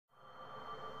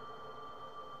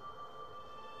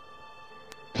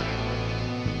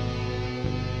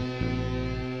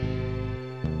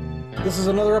This is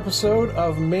another episode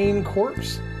of Main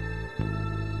Corpse.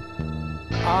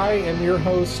 I am your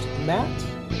host, Matt.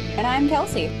 And I'm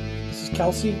Kelsey. This is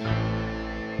Kelsey.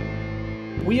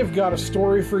 We have got a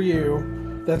story for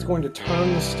you that's going to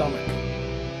turn the stomach.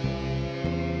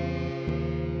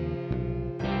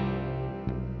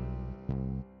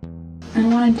 I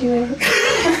don't want to do it.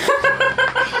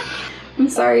 I'm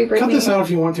sorry, Brittany. Cut this out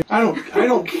if you want to. I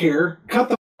don't care. Cut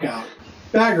the out.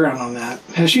 Background on that.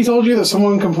 Has she told you that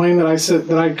someone complained that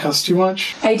I cuss too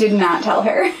much? I did not tell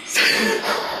her.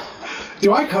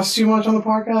 Do I cuss too much on the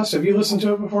podcast? Have you listened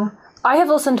to it before? I have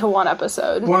listened to one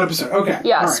episode. One episode, okay.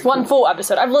 Yes, right, one cool. full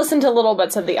episode. I've listened to little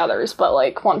bits of the others, but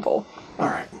one full.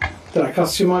 Alright. Did I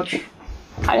cuss too much?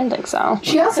 I didn't think so.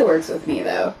 She also works with me,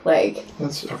 though.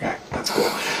 That's okay. That's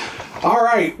cool.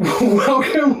 Alright.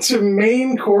 Welcome to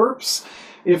Main Corpse.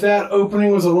 If that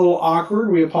opening was a little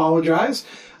awkward, we apologize.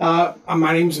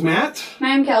 My name's Matt.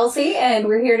 I'm Kelsey, and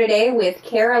we're here today with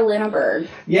Kara Linaburg.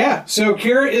 Yeah, so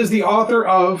Kara is the author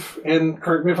of, and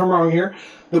correct me if I'm wrong here,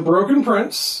 The Broken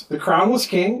Prince, The Crownless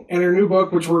King, and her new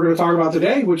book, which we're going to talk about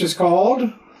today, which is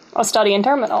called... A Study in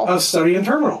Terminal. A Study in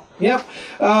Terminal, yep.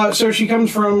 So she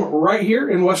comes from right here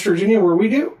in West Virginia, where we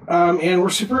do, and we're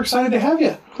super excited to have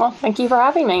you. Well, thank you for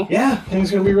having me. Yeah, I think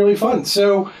it's going to be really fun.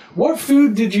 So, what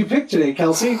food did you pick today,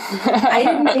 Kelsey? I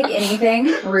didn't pick anything.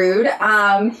 Rude.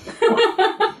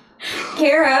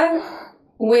 Kara,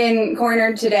 when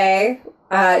cornered today,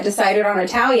 decided on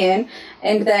Italian,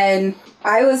 and then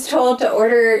I was told to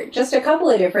order just a couple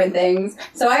of different things,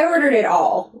 so I ordered it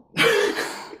all.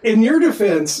 In your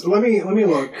defense, let me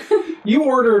look. You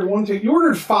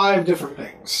ordered 5 different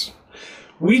things.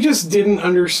 We just didn't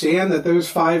understand that those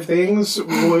 5 things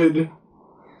would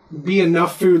be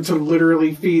enough food to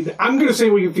literally feed. I'm going to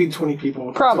say we can feed 20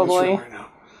 people. Probably. Right now.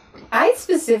 I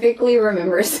specifically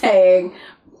remember saying,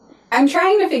 I'm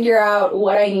trying to figure out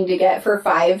what I need to get for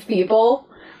 5 people,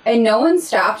 and no one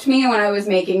stopped me when I was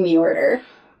making the order.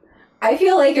 I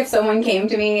feel like if someone came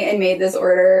to me and made this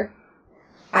order,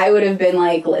 I would have been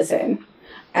like, listen,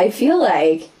 I feel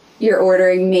like you're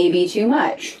ordering maybe too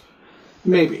much.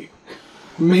 Maybe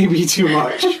too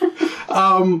much.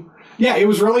 Yeah, it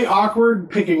was really awkward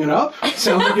picking it up.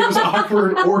 Sounds like it was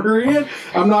awkward ordering it.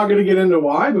 I'm not going to get into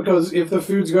why, because if the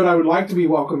food's good, I would like to be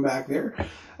welcome back there.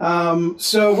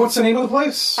 So what's the name of the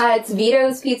place? It's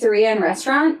Vito's Pizzeria and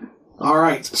Restaurant. All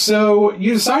right. So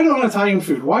you decided on Italian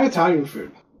food. Why Italian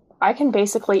food? I can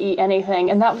basically eat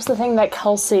anything, and that was the thing that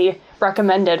Kelsey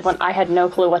recommended when I had no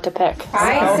clue what to pick.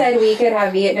 I said we could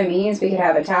have Vietnamese, we could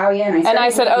have Italian. I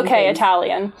said, okay,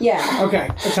 Italian. Yeah. Okay,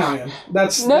 Italian.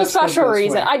 That's special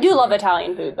reason. Way. I do love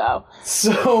Italian food, though.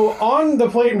 So, on the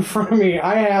plate in front of me,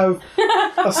 I have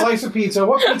a slice of pizza.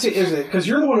 What pizza is it? Because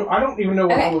you're the one I don't even know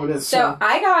what all of it is. So,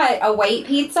 I got a white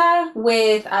pizza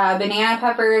with banana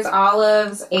peppers,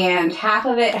 olives, and half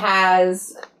of it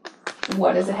has...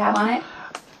 What does it have on it?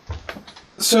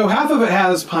 So half of it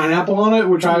has pineapple on it,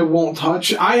 which I won't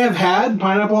touch. I have had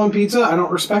pineapple on pizza. I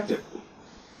don't respect it.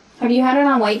 Have you had it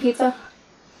on white pizza?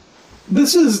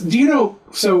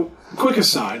 So quick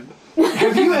aside.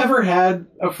 Have you ever had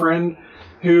a friend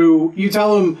who you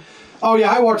tell them, oh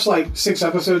yeah, I watched 6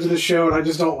 episodes of this show and I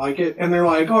just don't like it. And they're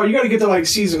like, oh, you got to get to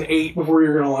season 8 before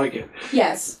you're going to like it.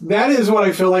 Yes. That is what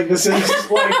I feel like this is.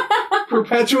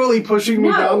 Perpetually pushing me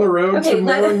down the road to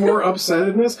more and more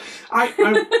upsetness.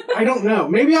 I don't know.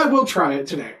 Maybe I will try it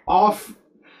today.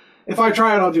 If I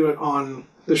try it, I'll do it on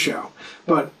the show.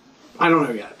 But I don't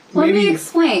know yet. Let me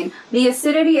explain. The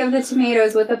acidity of the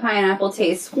tomatoes with the pineapple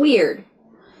tastes weird.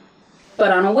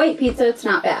 But on a white pizza, it's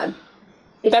not bad.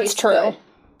 That's true. Good.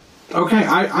 Okay,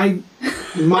 I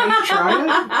might try it.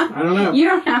 I don't know. You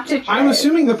don't have to try I'm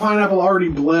assuming the pineapple already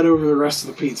bled over the rest of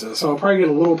the pizza, so I'll probably get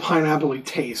a little pineapple-y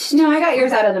taste. No, I got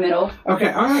yours out of the middle.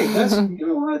 Okay, all right. You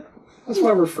know what? That's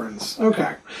why we're friends.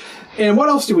 Okay. And what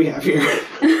else do we have here?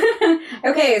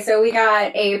 Okay, so we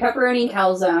got a pepperoni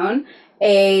calzone,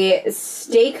 a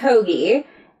steak hoagie,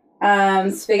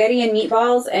 spaghetti and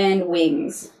meatballs, and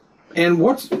wings. And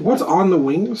what's on the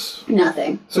wings?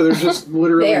 Nothing. So they're just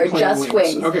literally They are plain just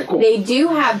wings. Okay, cool. They do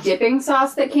have dipping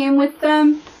sauce that came with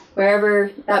them.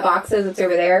 Wherever that box is, it's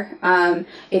over there.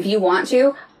 If you want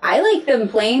to. I like them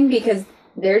plain because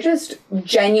they're just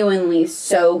genuinely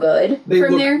so good They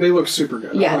there. look super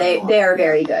good. Yeah, they are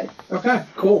very good. Okay,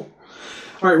 cool.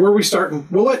 All right, where are we starting?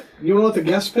 You want to let the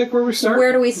guests pick where we start?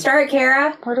 Where do we start,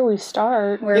 Kara? Where do we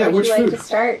start? Where would you like to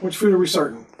start? Which food are we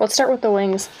starting? Let's start with the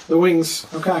wings. The wings.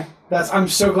 Okay. I'm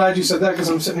so glad you said that because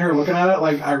I'm sitting here looking at it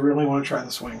like I really want to try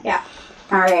this wing. Yeah.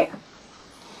 All right.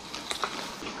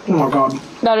 Oh my god.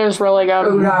 That is really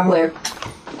good. Exactly.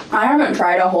 I haven't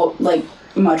tried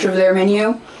much of their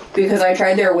menu, because I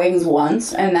tried their wings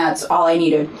once, and that's all I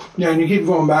needed. Yeah, and you keep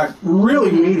going back.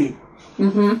 Really meaty.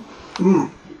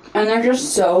 And they're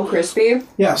just so crispy.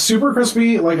 Yeah, super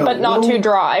crispy, like a But not little, too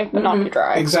dry. But not too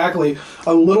dry. Exactly.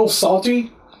 A little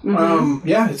salty.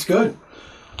 Yeah, it's good.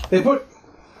 They put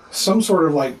some sort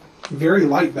of like very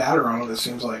light batter on it, it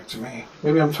seems like to me.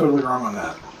 Maybe I'm totally wrong on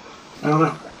that. I don't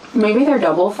know. Maybe they're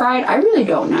double fried. I really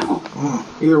don't know.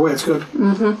 Either way, it's good.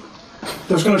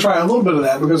 Just going to try a little bit of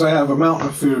that because I have a mountain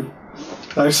of food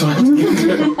that I still have to get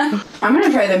to. I'm going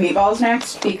to try the meatballs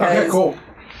next because Okay, cool.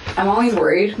 I'm always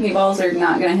worried meatballs are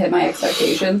not going to hit my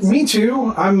expectations. Me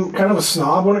too. I'm kind of a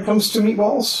snob when it comes to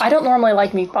meatballs. I don't normally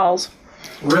like meatballs.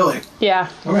 Really? Yeah.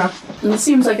 Okay. And this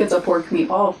seems like it's a pork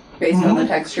meatball based on the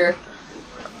texture.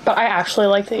 But I actually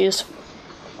like these.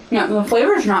 Yeah, the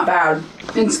flavor's not bad.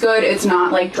 It's good. It's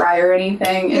not like dry or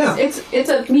anything. It's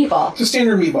a meatball. It's a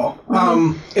standard meatball.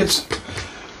 It's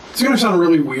going to sound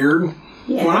really weird.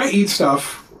 Yes. When I eat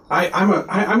stuff,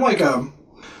 I'm like a,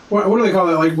 what do they call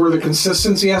that? Like where the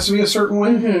consistency has to be a certain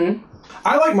way.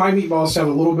 I like my meatballs to have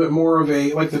a little bit more of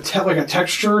a like like a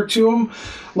texture to them,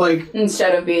 like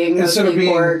Instead of being mostly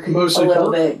pork, a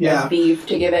little bit of beef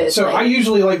to give it. So I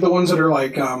usually like the ones that are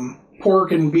like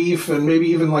pork and beef and maybe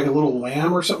even like a little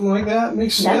lamb or something like that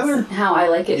mixed together. That's how I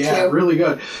like it Yeah, too. really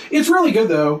good. It's really good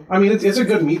though. I mean, it's a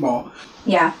good meatball.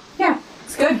 Yeah,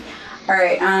 it's good. All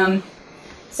right,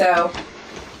 so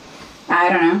I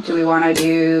don't know. Do we want to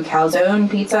do calzone,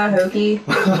 pizza, hoagie?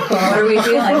 What are we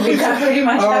feeling? We got pretty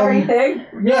much everything.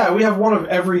 Yeah, we have one of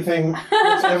everything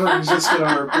that's ever existed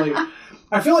on our plate.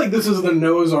 I feel like this is the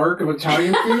Noah's Ark of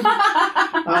Italian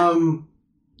food.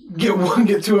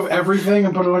 Get two of everything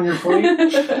and put it on your plate.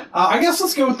 I guess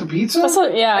let's go with the pizza.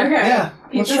 Yeah. Okay. Yeah,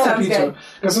 let's Pizza try sounds pizza. good.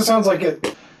 Because it sounds like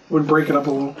it would break it up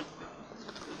a little.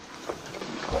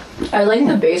 I like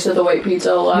the base of the white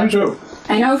pizza a lot. Me too.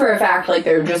 I know for a fact, like,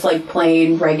 they're just, like,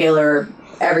 plain, regular,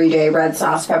 everyday red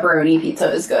sauce pepperoni pizza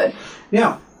is good.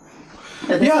 Yeah.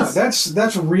 But Yeah, this is-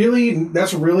 that's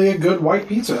really a good white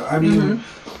pizza. I mean,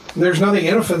 there's nothing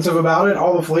inoffensive about it.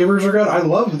 All the flavors are good. I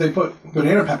love that they put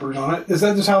banana peppers on it. Is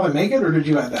that just how they make it, or did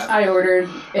you add that? I ordered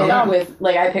it Okay. with,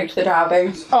 like, I picked the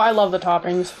toppings. Oh, I love the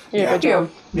toppings. Yeah, good job.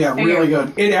 Yeah, Thank really you.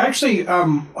 good. It actually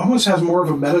almost has more of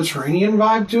a Mediterranean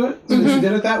vibe to it since you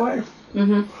did it that way.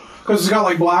 Because it's got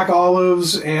like black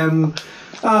olives and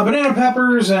banana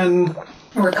peppers and...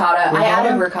 Ricotta. I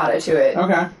added ricotta to it.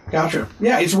 Okay, gotcha.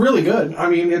 Yeah, it's really good. I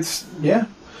mean,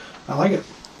 I like it.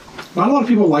 Not a lot of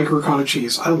people like ricotta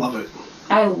cheese. I love it.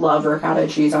 I love ricotta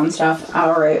cheese on stuff.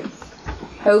 All right.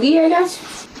 Hoagie, I guess?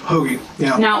 Hoagie,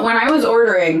 yeah. Now, when I was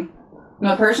ordering,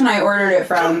 the person I ordered it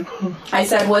from, I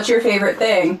said, what's your favorite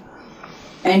thing?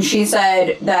 And she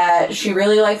said that she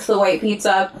really likes the white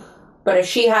pizza, but if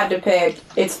she had to pick,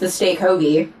 it's the steak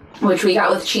hoagie, which we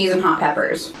got with cheese and hot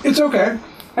peppers. It's okay.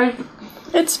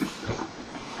 It's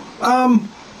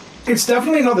It's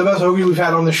definitely not the best hoagie we've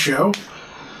had on this show.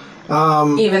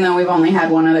 Even though we've only had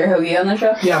one other hoagie on the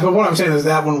show. Yeah, but what I'm saying is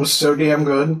that one was so damn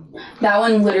good. That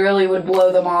one literally would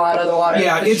blow them all out of the water.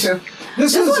 Yeah, That's it's true.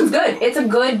 this This is one's good. It's a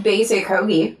good basic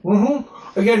hoagie.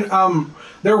 again.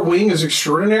 Their wing is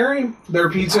extraordinary. Their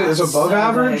pizza is above so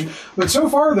average. good. But so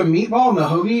far, the meatball and the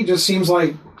hoagie just seems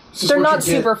like it's just they're what not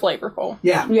you get. super flavorful.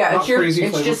 Yeah, Yeah, not crazy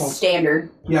it's flavorful. just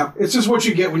standard. Yeah, it's just what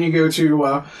you get when you go to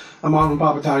a mom and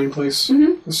pop Italian place.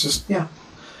 It's just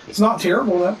it's not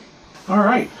terrible though. All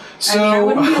right, so I mean, I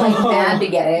wouldn't be like mad to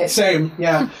get it. Same,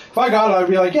 yeah. If I got it, I'd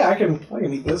be like, yeah, I can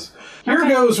eat this. Here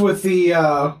goes with the.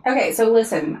 Okay, so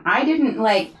listen, I didn't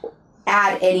like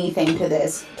add anything to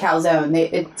this calzone.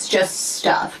 It's just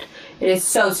stuffed. It is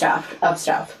so stuffed of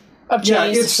stuff. Of cheese. Yeah,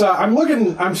 it's.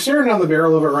 I'm staring down the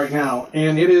barrel of it right now,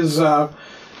 and it is. It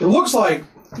looks like.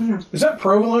 Is that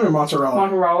provolone or mozzarella?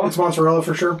 Mozzarella. It's mozzarella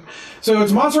for sure. So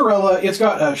it's mozzarella. It's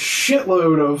got a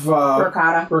shitload of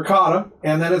ricotta,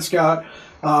 and then it's got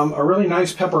a really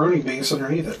nice pepperoni base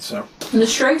underneath it. So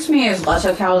This strikes me as less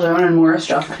a calzone and more a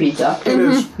stuffed pizza. it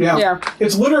is. Yeah. Yeah.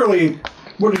 It's literally.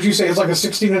 What did you say? It's like a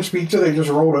 16-inch pizza they just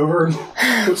rolled over and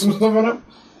put some stuff in it.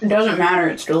 It doesn't matter.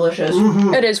 It's delicious.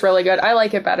 It is really good. I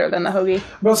like it better than the hoagie.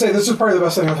 But I'll say this is probably the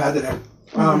best thing I've had today.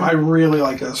 I really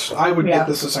like this. I would get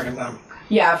this a second time.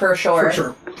 Yeah, for sure. For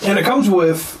sure. And it comes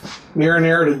with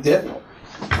marinara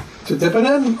to dip it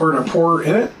in or to pour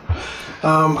in it.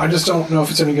 I just don't know if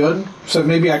it's any good. So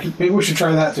maybe we should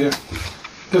try that too.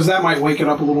 Because that might wake it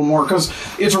up a little more. Because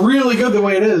it's really good the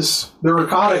way it is. The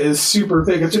ricotta is super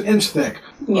thick. It's an inch thick.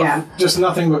 Yeah. Just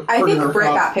nothing but I think friggin' Britt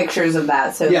ricotta. got pictures of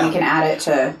that, so Yeah. we can add it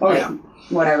to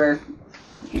whatever.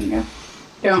 Here you go.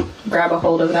 Don't grab a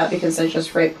hold of that because I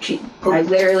just ripped cheap. I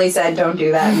literally said don't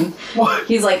do that, and What?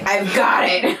 he's like, I've got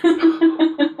it.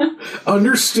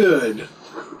 Understood.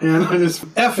 And I just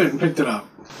effing picked it up.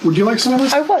 Would you like some of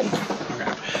this? I would.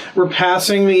 Okay. We're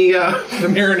passing the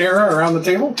marinara around the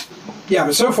table. Yeah,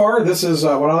 but so far, this is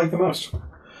what I like the most.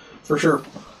 For sure.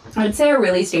 I'd say a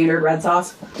really standard red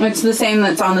sauce. It's the same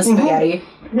that's on the spaghetti.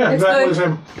 Yeah, It's exactly good.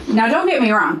 the same. Now, don't get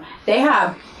me wrong. They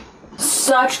have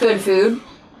such good food,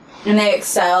 and they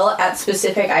excel at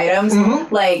specific items.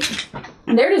 Like,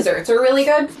 their desserts are really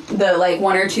good. The, like,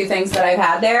 1 or 2 things that I've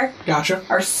had there Gotcha.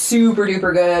 are super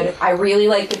duper good. I really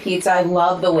like the pizza. I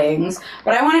love the wings.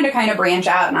 But I wanted to kind of branch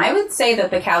out, and I would say that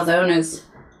the calzone is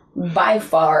by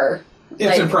far...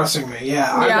 It's impressing me,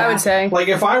 yeah. I would say. Like,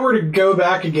 if I were to go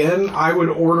back again, I would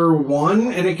order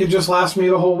one, and it could just last me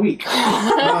the whole week.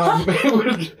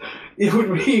 It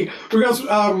would be, because,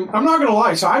 I'm not going to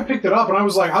lie, so I picked it up, and I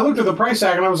was like, I looked at the price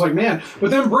tag, and I was like, man, but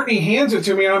then Brittany hands it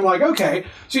to me, and I'm like, okay,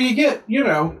 so you get,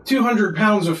 200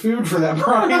 pounds of food for that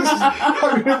price.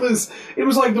 I mean, it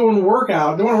was like doing a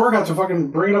workout to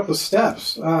fucking bring it up the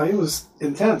steps. It was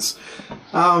intense.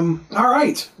 All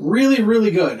right. Really, really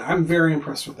good. I'm very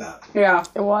impressed with that. Yeah,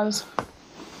 it was.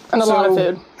 And a lot of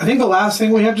food. I think the last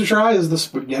thing we have to try is the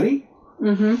spaghetti.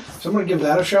 Mm-hmm. So I'm going to give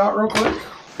that a shot real quick.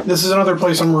 This is another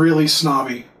place I'm really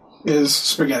snobby, is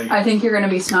spaghetti. I think you're going to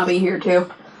be snobby here,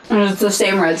 too. And it's the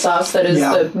same red sauce that is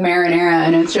the marinara,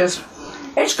 and it's just...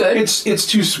 It's good. It's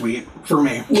too sweet for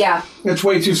me. Yeah. It's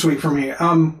way too sweet for me.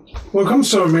 When it comes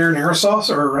to a marinara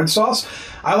sauce or a red sauce,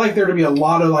 I like there to be a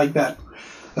lot of, like, that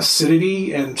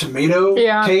acidity and tomato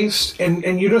taste,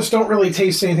 and you just don't really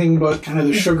taste anything but kind of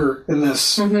the sugar in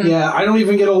this. Yeah, I don't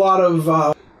even get a lot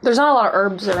of there's not a lot of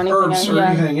herbs or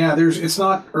anything. Yeah, it's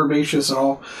not herbaceous at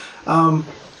all.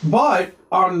 But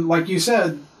on, like you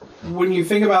said, when you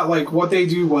think about like what they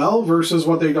do well versus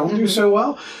what they don't do so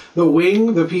well, the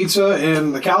wing, the pizza,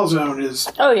 and the calzone is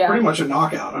pretty much a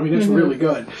knockout. I mean, it's really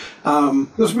good.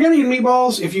 The spaghetti and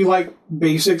meatballs, if you like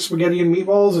basic spaghetti and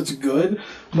meatballs, it's good.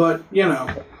 But,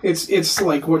 it's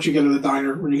like what you get at a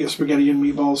diner when you get spaghetti and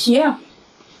meatballs. Yeah.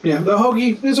 Yeah, the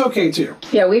hoagie is okay, too.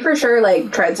 Yeah, we for sure,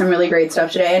 tried some really great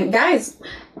stuff today. And guys,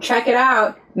 check it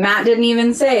out. Matt didn't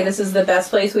even say this is the best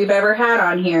place we've ever had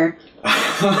on here.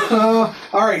 All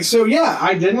right, so yeah,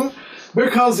 I didn't,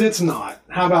 because it's not.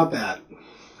 How about that?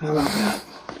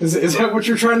 Is that what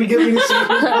you're trying to get me to say,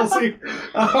 Kelsey?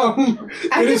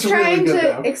 I'm just trying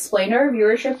to explain to our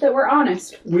viewership that we're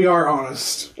honest. We are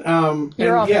honest.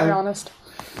 You're all very honest.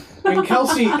 And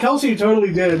Kelsey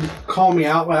totally did call me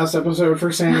out last episode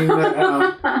for saying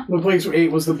that the place we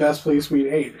ate was the best place we'd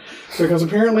ate. Because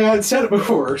apparently I had said it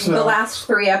before. So the last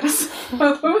 3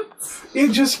 episodes.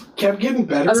 It just kept getting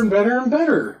better and better and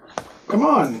better. Come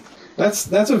on.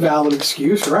 That's a valid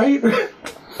excuse, right?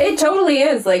 It totally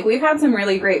is. We've had some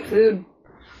really great food.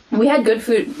 We had good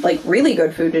food, really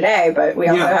good food today, but we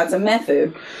also had some meh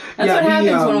food. That's what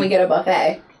happens when we get a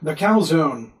buffet. The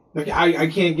calzone. I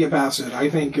can't get past it. I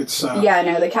think it's the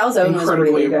calzone was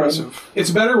really impressive. Good. It's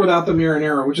better without the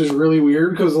marinara, which is really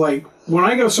weird because when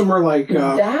I go somewhere like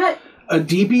a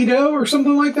Vito or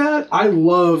something like that, I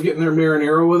love getting their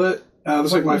marinara with it.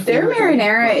 That's like my favorite. Their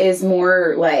marinara is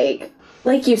more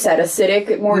like you said,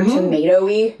 acidic, more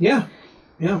tomatoey. Yeah.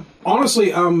 Yeah.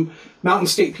 Honestly, Mountain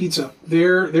State Pizza,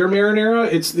 their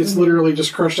marinara, it's literally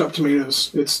just crushed up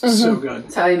tomatoes. It's so good.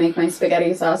 That's how I make my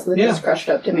spaghetti sauce with just crushed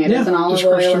up tomatoes and olive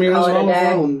oil and call it a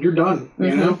day. And you're done,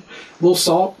 you know? A little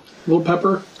salt, a little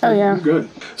pepper. Oh, yeah. Good.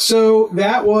 So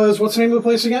that was, what's the name of the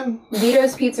place again?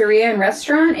 Vito's Pizzeria and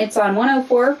Restaurant. It's on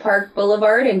 104 Park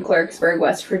Boulevard in Clarksburg,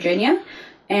 West Virginia.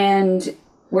 And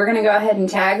we're going to go ahead and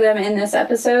tag them in this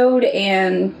episode,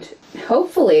 and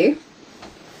hopefully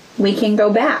we can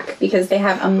go back because they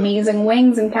have amazing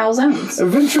wings and calzones.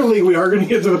 Eventually, we are going to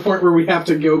get to the point where we have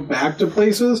to go back to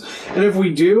places, and if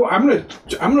we do, I'm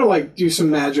gonna do some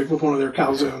magic with one of their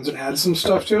calzones and add some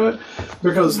stuff to it,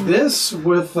 because this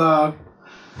with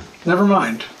never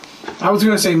mind. I was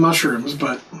going to say mushrooms,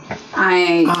 but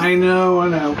I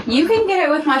know. You can get it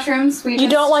with mushrooms. You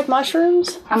don't like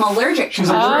mushrooms? I'm allergic to She's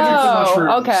mushrooms. allergic to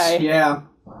mushrooms. Okay. Yeah.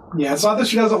 It's not that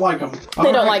she doesn't like them.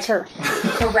 They don't like her.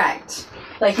 Correct.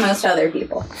 Like most other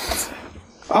people.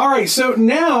 All right, so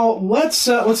now let's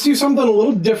do something a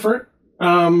little different.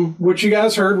 Which you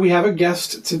guys heard, we have a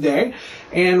guest today,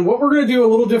 and what we're going to do a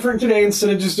little different today, instead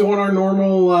of just doing our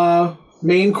normal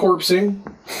main corpsing,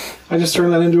 I just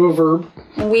turned that into a verb.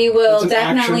 We will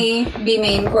definitely be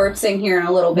main corpsing here in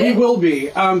a little bit. We will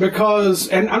be, because,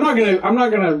 and I'm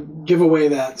not gonna give away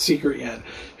that secret yet,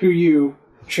 who you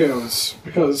chose,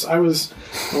 because I was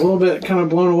a little bit kind of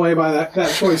blown away by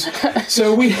that choice.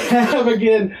 So we have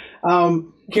again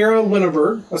Kara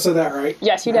Linaburg. I said that right?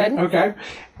 Yes, you did. Okay.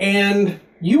 And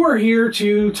you are here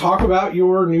to talk about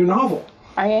your new novel.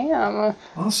 I am.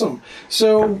 Awesome.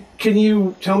 So, can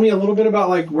you tell me a little bit about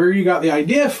like where you got the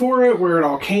idea for it, where it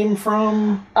all came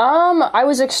from? I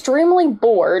was extremely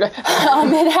bored. It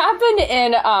happened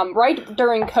in right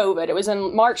during COVID. It was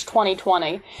in March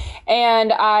 2020,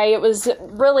 and I was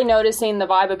really noticing the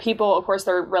vibe of people. Of course,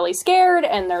 they're really scared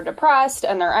and they're depressed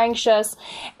and they're anxious,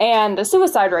 and the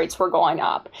suicide rates were going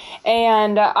up.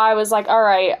 And I was like, all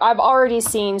right, I've already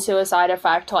seen suicide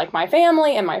affect like my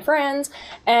family and my friends,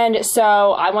 and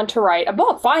so I want to write a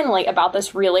book finally about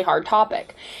this really hard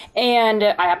topic. And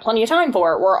I have plenty of time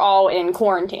for it. We're all in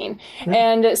quarantine. Mm-hmm.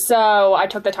 And so I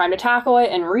took the time to tackle it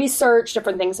and research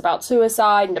different things about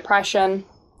suicide and depression.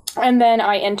 And then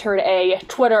I entered a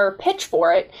Twitter pitch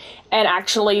for it and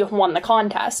actually won the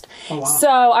contest. Oh, wow. So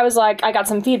I was like, I got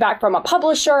some feedback from a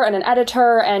publisher and an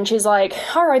editor, and she's like,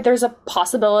 all right, there's a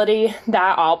possibility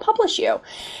that I'll publish you.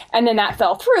 And then that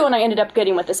fell through, and I ended up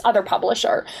getting with this other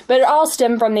publisher. But it all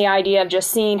stemmed from the idea of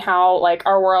just seeing how, like,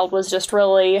 our world was just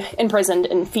really imprisoned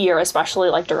in fear, especially,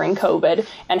 like, during COVID,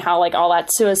 and how, like, all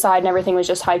that suicide and everything was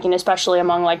just hiking, especially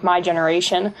among, like, my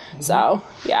generation. Mm-hmm. So,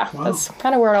 yeah, wow. That's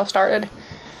kind of where it all started.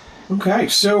 Okay,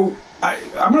 so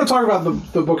I'm going to talk about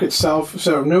the book itself.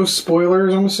 So no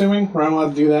spoilers, I'm assuming? We're not allowed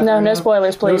to do that? No, no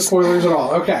spoilers, please. No spoilers at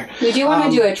all. Okay. We do want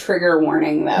to do a trigger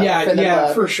warning, though, for the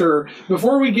book. For sure.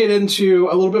 Before we get into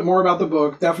a little bit more about the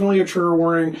book, definitely a trigger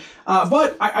warning.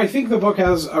 But I think the book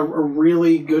has a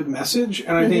really good message.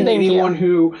 And I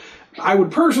think I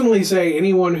would personally say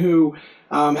anyone who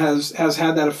has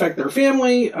had that affect their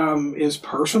family, is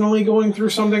personally going through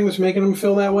something that's making them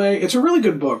feel that way. It's a really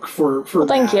good book for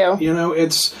thank you. You know,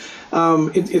 it's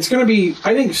going to be,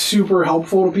 I think, super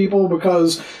helpful to people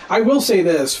because I will say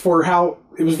this for how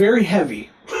it was very heavy.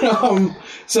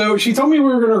 So she told me we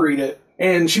were going to read it.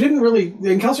 And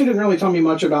Kelsey didn't really tell me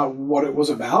much about what it was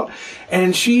about.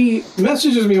 And she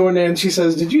messages me one day and she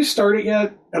says, "Did you start it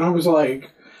yet?" And I was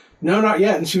like, "No, not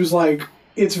yet." And she was like,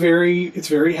 It's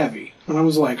very heavy. And I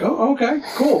was like, oh, okay,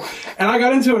 cool. And I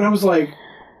got into it and I was like,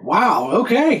 wow,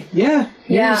 okay, yeah.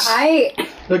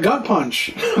 The gut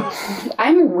punch.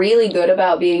 I'm really good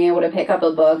about being able to pick up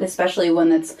a book, especially one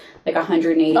that's like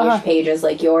 180-ish pages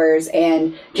like yours,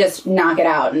 and just knock it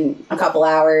out in a couple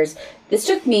hours. This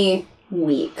took me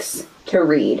weeks to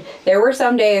read. There were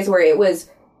some days where it was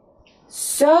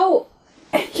so...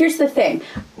 Here's the thing.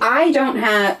 I don't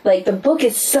have, like, the book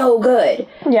is so good.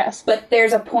 Yes. But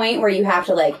there's a point where you have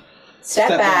to, like, step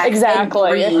back.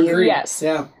 Exactly. And breathe. Yes.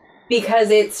 Yeah. Because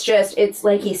it's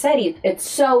like he said, it's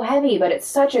so heavy, but it's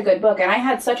such a good book. And I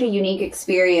had such a unique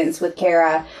experience with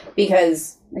Kara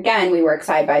because, again, we work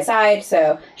side by side.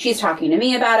 So she's talking to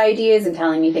me about ideas and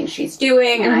telling me things she's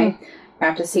doing. And I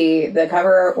got to see the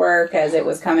cover artwork as it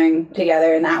was coming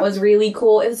together, and that was really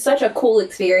cool. It was such a cool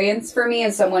experience for me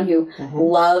as someone who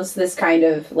loves this kind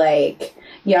of, like,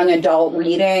 young adult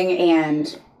reading,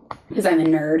 and because I'm a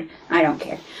nerd, I don't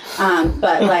care.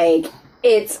 But, like,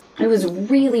 it was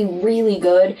really, really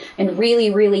good and really,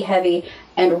 really heavy,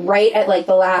 and right at, like,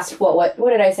 the last, what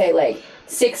did I say, like,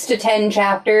 6 to 10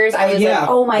 chapters, I was like,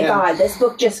 oh my God, this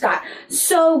book just got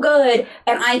so good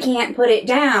and I can't put it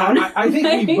down. I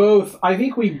think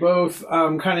we both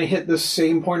kind of hit the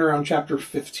same point around chapter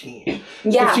 15.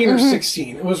 Yeah. 15 or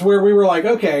 16. It was where we were like,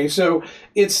 okay, so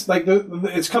it's like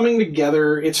it's coming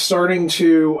together. It's starting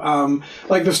to,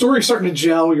 like the story's starting to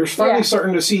gel. You're finally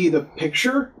starting to see the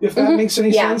picture, if that makes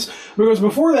any sense. Because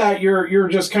before that, you're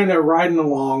just kind of riding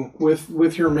along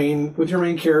with your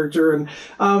main character and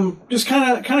just kind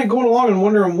of going along and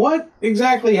wondering what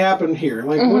exactly happened here.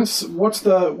 Like what's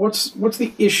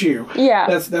the issue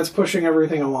that's pushing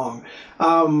everything along.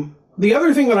 The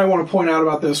other thing that I want to point out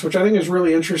about this, which I think is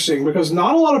really interesting, because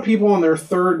not a lot of people on their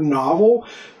third novel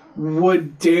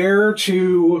would dare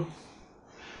to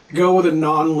go with a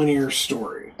non-linear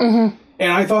story. And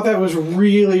I thought that was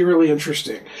really, really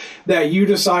interesting that you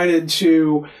decided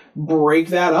to break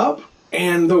that up.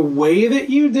 And the way that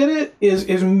you did it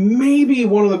is maybe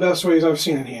one of the best ways I've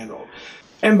seen it handled.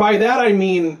 And by that, I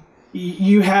mean,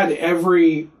 you had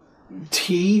every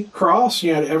T crossed,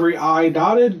 you had every I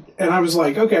dotted. And I was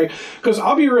like, okay, because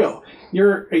I'll be real.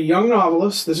 You're a young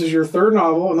novelist. This is your third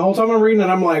novel. And the whole time I'm reading it,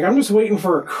 I'm like, I'm just waiting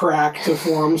for a crack to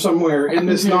form somewhere in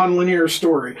this nonlinear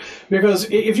story. Because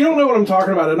if you don't know what I'm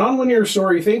talking about, a nonlinear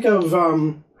story, think of,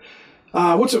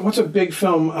 what's a big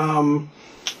film?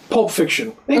 Pulp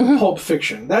Fiction. Think of Pulp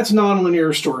Fiction. That's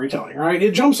nonlinear storytelling, right?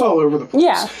 It jumps all over the place.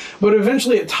 Yeah. But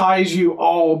eventually it ties you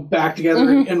all back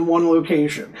together in one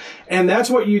location. And that's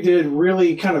what you did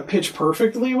really kind of pitch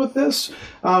perfectly with this.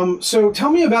 So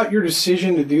tell me about your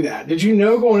decision to do that. Did you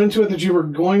know going into it that you were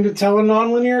going to tell a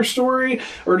nonlinear story?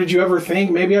 Or did you ever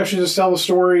think maybe I should just tell a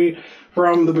story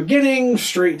from the beginning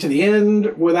straight to the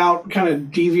end without kind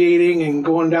of deviating and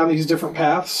going down these different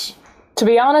paths? To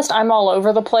be honest, I'm all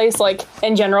over the place, like,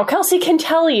 in general. Kelsey can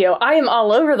tell you, I am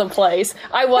all over the place.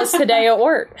 I was today at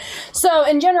work. So,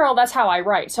 in general, that's how I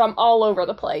write. So, I'm all over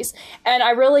the place. And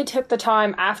I really took the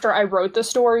time after I wrote the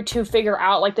story to figure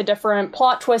out, like, the different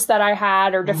plot twists that I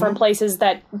had or different places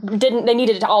that they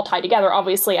needed to all tie together,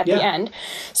 obviously, at the end.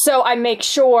 So, I make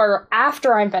sure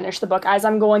after I'm finished the book, as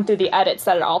I'm going through the edits,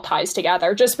 that it all ties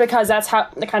together. Just because that's how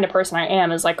the kind of person I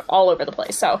am, is, like, all over the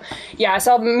place. So, yeah,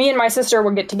 so me and my sister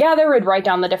would get together, we'd write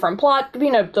down the different plot,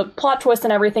 the plot twist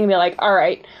and everything, and be like, all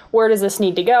right, where does this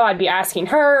need to go? I'd be asking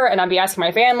her, and I'd be asking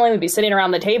my family, we'd be sitting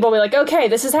around the table, be like, okay,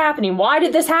 this is happening. Why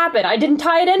did this happen? I didn't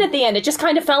tie it in at the end. It just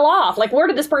kind of fell off. Like, where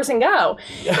did this person go?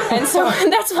 And so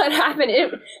that's what happened.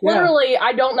 It literally,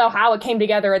 I don't know how it came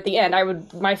together at the end.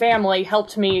 My family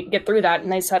helped me get through that,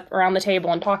 and they sat around the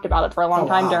table and talked about it for a long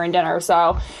time during dinner.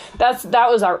 So that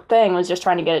was our thing, was just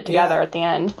trying to get it together at the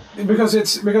end. Because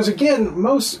again,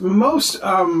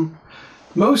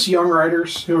 most young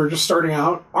writers who are just starting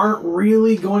out aren't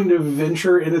really going to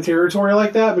venture into territory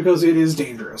like that because it is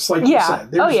dangerous. Like you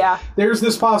said, there's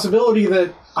this possibility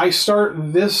that I start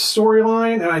this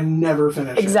storyline and I never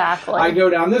finish it. Exactly. I go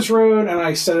down this road and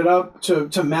I set it up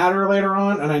to matter later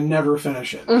on and I never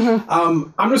finish it.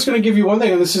 I'm just going to give you one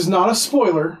thing, and this is not a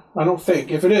spoiler, I don't think.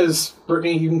 If it is,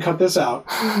 Brittany, you can cut this out.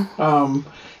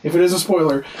 If it is a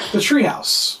spoiler, the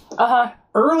treehouse.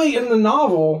 Early in the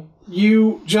novel,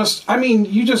 you just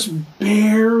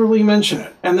barely mention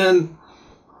it. And then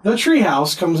the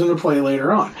treehouse comes into play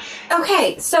later on.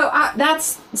 Okay, so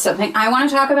that's something I want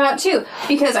to talk about too.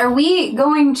 Because are we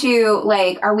going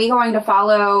to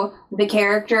follow the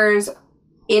characters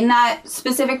in that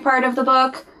specific part of the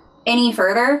book any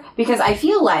further? Because I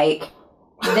feel like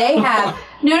they have...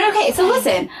 okay, so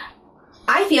listen.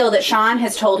 I feel that Sean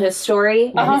has told his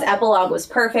story, and his epilogue was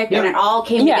perfect, and it all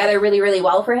came together really, really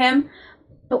well for him.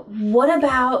 But what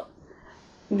about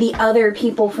the other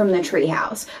people from the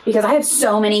treehouse? Because I have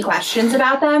so many questions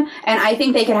about them, and I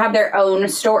think they could have their own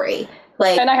story.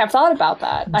 And I have thought about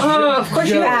that. Of course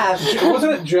you have.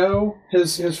 Wasn't it Joe,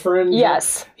 his friend?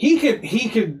 Yes. He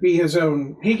could be his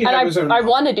own. He could have his own. I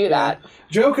want to do that.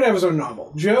 Joe could have his own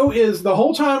novel. Joe is, the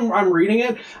whole time I'm reading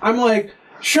it, I'm like,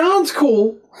 Sean's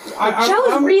cool.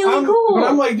 Joe's really cool. But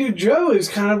I'm like, dude, Joe is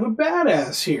kind of a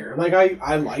badass here. Like,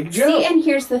 I like Joe. See, and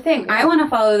here's the thing. I want to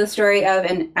follow the story of,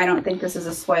 and I don't think this is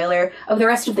a spoiler, of the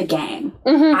rest of the gang.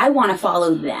 I want to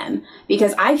follow them.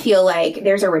 Because I feel like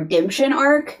there's a redemption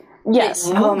arc. Yes.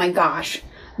 Oh my gosh.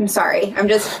 I'm sorry.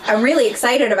 I'm really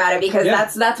excited about it because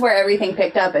that's where everything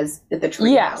picked up, is at the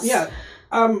treehouse. Yeah.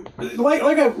 Like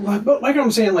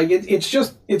I'm saying, like it's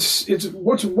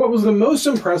what was the most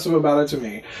impressive about it to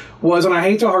me was, and I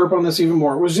hate to harp on this even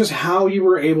more, was just how you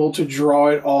were able to draw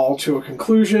it all to a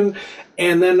conclusion,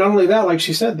 and then not only that, like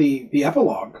she said, the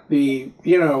epilogue, it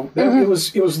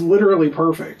was literally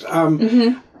perfect.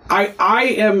 I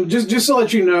am just to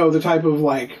let you know the type of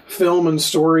like film and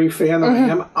story fan that I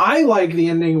am. I like the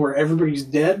ending where everybody's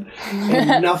dead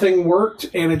and nothing worked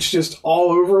and it's just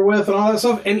all over with and all that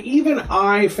stuff. And even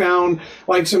I found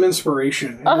like some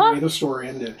inspiration in the way the story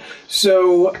ended.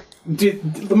 So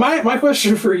my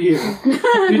question for you,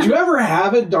 did you ever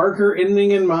have a darker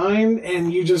ending in mind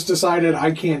and you just decided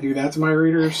I can't do that to my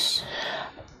readers?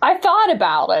 I thought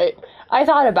about it. I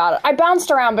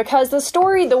bounced around because the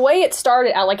story, the way it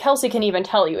started out, like Kelsey can even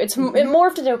tell you, it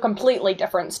morphed into a completely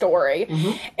different story.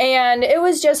 And it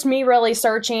was just me really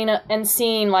searching and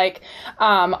seeing, like,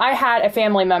 I had a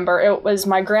family member, it was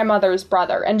my grandmother's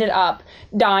brother, ended up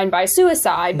dying by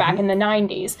suicide back in the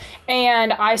 90s.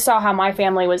 And I saw how my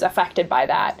family was affected by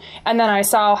that. And then I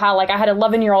saw how, like, I had an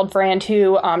 11-year-old friend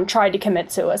who tried to commit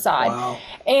suicide. Wow.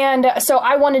 And so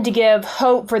I wanted to give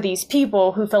hope for these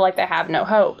people who feel like they have no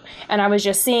hope. And I was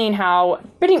just seeing how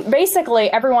basically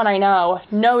everyone I know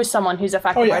knows someone who's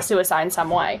affected by suicide in some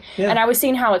way. And I was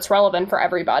seeing how it's relevant for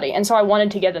everybody. And so I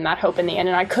wanted to give them that hope in the end.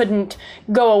 And I couldn't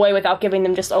go away without giving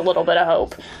them just a little bit of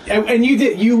hope. And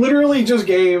you literally just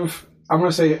gave, I'm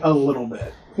going to say, a little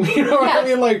bit. You know what I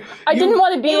mean? Like, I didn't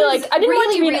want to be like, I didn't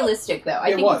want to be realistic though.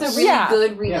 I think it's a really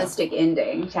good realistic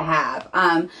ending to have.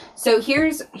 So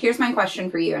here's my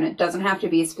question for you, and it doesn't have to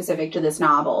be specific to this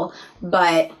novel,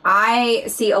 but I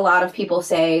see a lot of people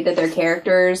say that their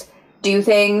characters do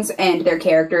things and their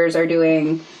characters are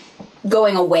going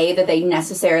a way that they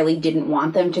necessarily didn't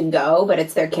want them to go, but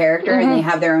it's their character and they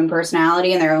have their own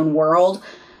personality and their own world.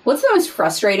 What's the most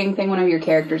frustrating thing one of your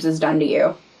characters has done to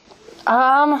you?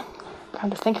 I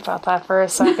have to think about that for a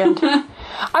second.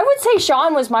 I would say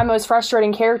Sean was my most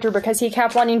frustrating character because he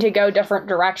kept wanting to go different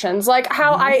directions. Like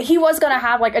how he was going to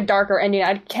have like a darker ending.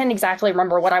 I can't exactly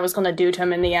remember what I was going to do to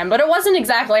him in the end, but it wasn't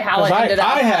exactly how it ended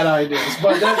up. I had ideas,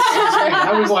 but that's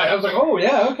I was like, oh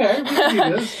yeah, okay, we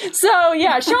can do this. So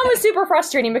yeah, Sean was super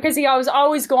frustrating because he was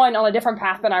always going on a different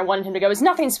path than I wanted him to go. It was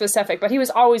nothing specific, but he was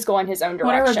always going his own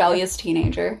direction. What a rebellious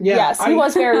teenager. Yeah, yes, he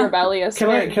was very rebellious. Can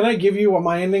I give you what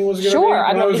my ending was going to be? Sure,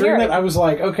 When I was reading it, I was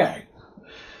like, okay.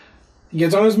 He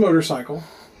gets on his motorcycle,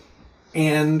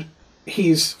 and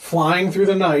he's flying through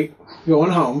the night,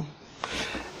 going home,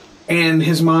 and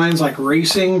his mind's like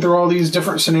racing through all these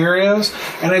different scenarios,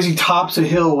 and as he tops a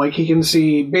hill, like he can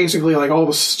see basically like all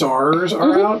the stars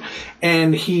are out,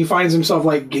 and he finds himself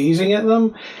like gazing at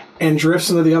them, and drifts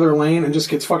into the other lane and just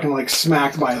gets fucking like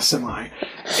smacked by a semi.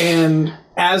 And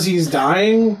as he's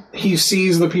dying, he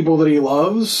sees the people that he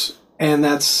loves, and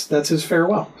that's his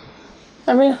farewell.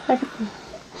 I mean,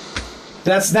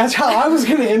 That's how I was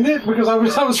going to end it, because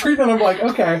I was reading and I'm like,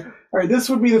 okay, all right, this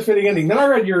would be the fitting ending. Then I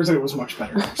read yours and it was much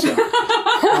better. So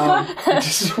I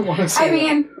just want to say. I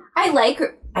mean,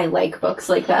 I like books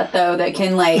like that though, that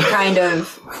can like kind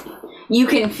of, you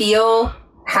can feel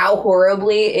how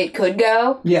horribly it could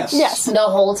go. Yes. The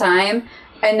whole time,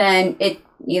 and then it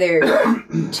either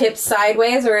tips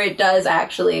sideways or it does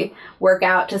actually work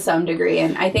out to some degree.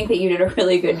 And I think that you did a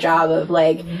really good job of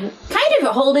like kind of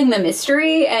holding the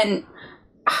mystery. And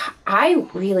I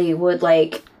really would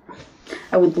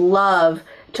I would love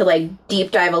to like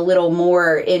deep dive a little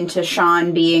more into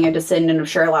Sean being a descendant of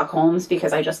Sherlock Holmes,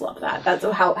 because I just love that. That's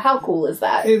how cool is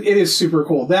that? It is super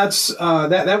cool. That's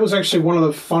that was actually one of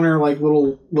the funner like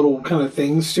little kind of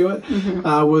things to it.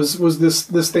 Was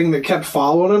this thing that kept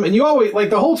following him, and you always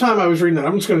like the whole time I was reading it.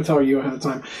 I'm just going to tell you ahead of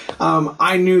time.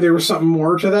 I knew there was something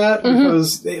more to that,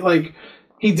 because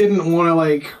he didn't want to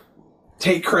like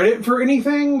take credit for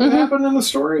anything that happened in the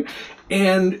story.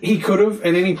 And he could have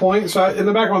at any point. So in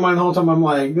the back of my mind the whole time, I'm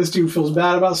like, this dude feels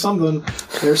bad about something.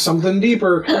 There's something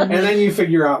deeper. And then you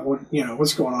figure out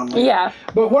what's going on. Yeah.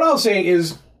 But what I'll say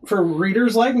is, for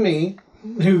readers like me,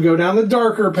 who go down the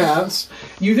darker paths,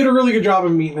 you did a really good job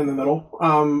of meeting in the middle.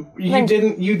 You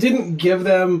didn't give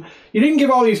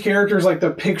all these characters like the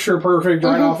picture perfect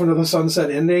right off into the sunset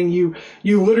ending. You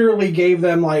literally gave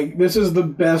them like, this is the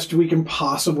best we can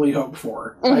possibly hope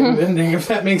for type of ending, if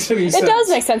that makes any sense. It does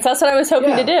make sense. That's what I was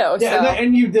hoping to do. Yeah, so.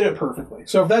 and you did it perfectly.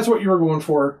 So if that's what you were going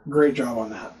for, great job on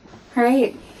that. All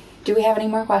right. Do we have any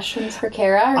more questions for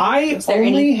Kara? I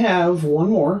only have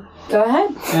one more. Go ahead.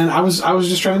 And I was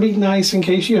just trying to be nice in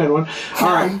case you had one. All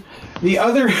right. The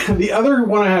other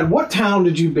one I had. What town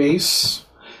did you base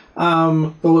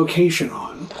the location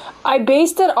on? I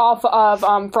based it off of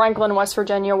Franklin, West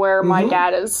Virginia, where my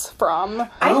dad is from.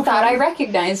 I thought I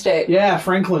recognized it. Yeah,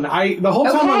 Franklin. The whole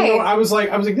time I was like,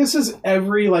 this is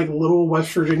every like little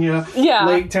West Virginia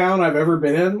lake town I've ever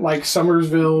been in, like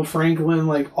Summersville, Franklin,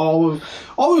 like all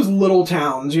those little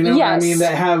towns, you know what I mean,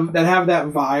 that have that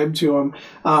vibe to them.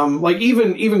 Like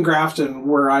even Grafton,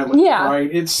 where I live, right?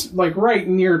 It's like right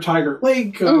near Tiger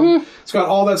Lake. It's got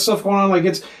all that stuff going on. Like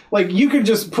it's like you could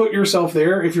just put yourself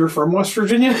there if you're from West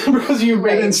Virginia. Because you've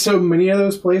been in so many of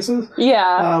those places.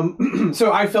 Yeah.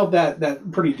 So I felt that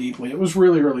pretty deeply. It was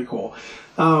really, really cool.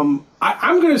 I'm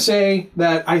going to say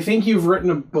that I think you've written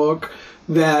a book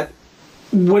that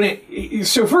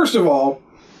so first of all,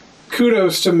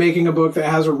 kudos to making a book that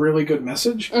has a really good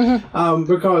message.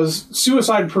 Because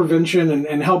suicide prevention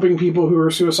and helping people who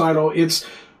are suicidal, it's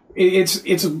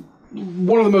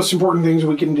one of the most important things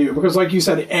we can do, because like you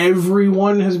said,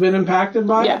 everyone has been impacted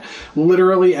by it.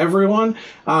 Literally everyone.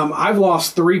 I've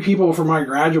lost 3 people from my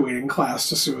graduating class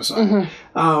to suicide.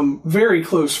 Very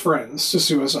close friends to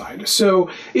suicide. So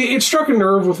it struck a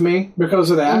nerve with me because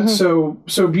of that. So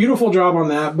beautiful job on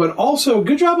that, but also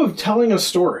good job of telling a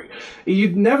story.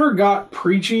 You never got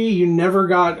preachy. You never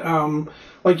got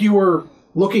like you were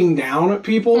looking down at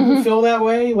people who feel that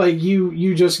way. Like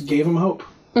you just gave them hope.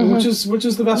 Which is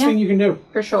the best thing you can do.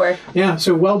 For sure. Yeah,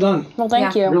 so well done. Well,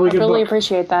 thank you. Really good I really book.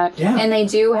 appreciate that. Yeah. And they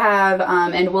do have,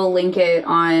 and we'll link it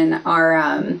on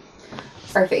our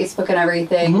Facebook and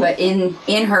everything, but in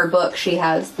her book she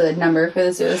has the number for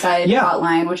the suicide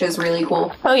hotline, which is really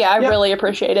cool. Oh yeah, I really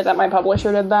appreciated that my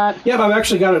publisher did that. Yeah, I've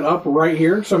actually got it up right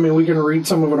here, so I mean we can read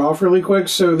some of it off really quick.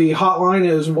 So the hotline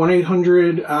is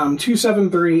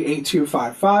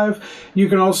 1-800-273-8255. You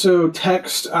can also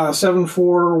text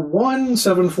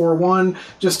 741-741,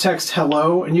 just text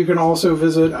hello, and you can also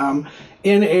visit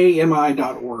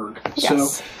nami.org.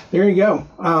 Yes. So there you go.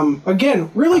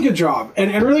 Again, really good job.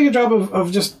 And really good job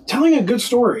of just telling a good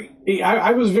story.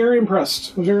 I was very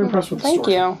impressed. I was very impressed with the story.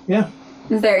 Thank you. Yeah.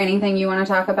 Is there anything you want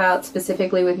to talk about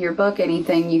specifically with your book?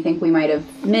 Anything you think we might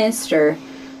have missed or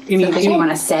something you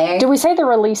want to say? Did we say the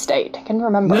release date? I can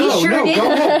remember. We sure did.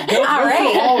 Go ahead.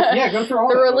 Go through all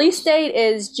The of release date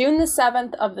is June the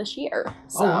 7th of this year.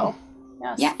 So, wow.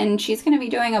 Yes. Yeah, and she's going to be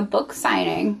doing a book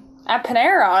signing. At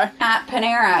Panera.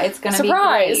 It's going to be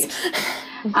Surprise.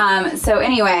 great. So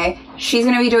anyway, she's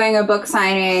going to be doing a book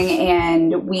signing,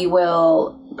 and we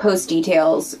will post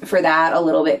details for that a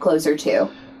little bit closer too.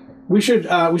 We should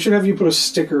have you put a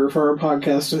sticker for our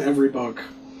podcast in every book.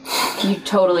 You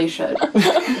totally should.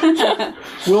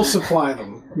 We'll supply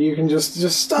them. You can just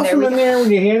stuff them in there when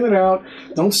you hand it out.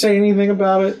 Don't say anything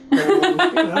about it.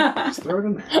 Just throw it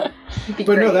in there. But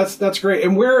great. No, that's great.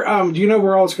 And where do you know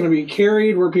where all it's going to be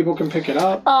carried? Where people can pick it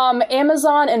up?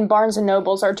 Amazon and Barnes and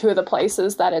Nobles are two of the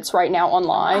places that it's right now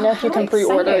online. If you can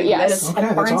pre-order it, yes.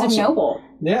 Okay, Barnes and Noble.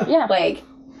 Yeah. Like,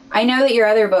 I know that your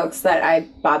other books that I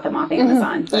bought them off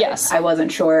Amazon. But yes. I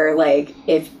wasn't sure like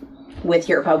if with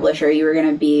your publisher you were going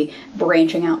to be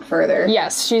branching out further.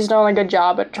 Yes, she's doing a good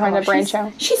job at trying to branch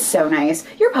out. She's so nice.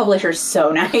 Your publisher's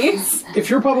so nice. If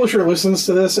your publisher listens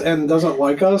to this and doesn't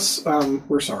like us,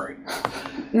 we're sorry.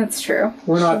 That's true.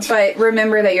 We're not. But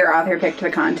remember that your author picked the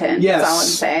content. Yes. That's all I'm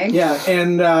saying. Yeah,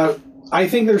 and I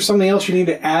think there's something else you need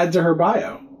to add to her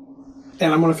bio.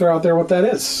 And I'm going to throw out there what that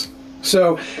is.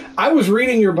 So, I was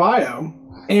reading your bio,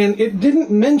 and it didn't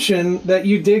mention that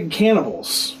you did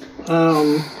cannibals.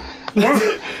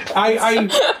 Yeah.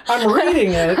 I'm reading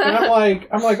it, and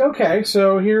I'm like, okay,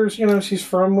 so here's, she's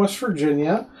from West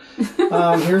Virginia.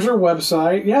 Here's her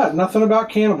website. Yeah, nothing about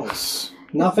cannibals.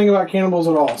 Nothing about cannibals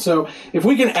at all. So if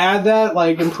we can add that,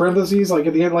 like, in parentheses, like,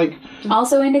 at the end, like...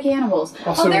 Also into cannibals.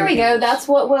 There we go. That's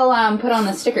what we'll put on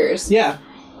the stickers. Yeah.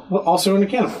 Well, also into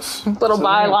cannibals. Little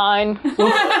byline.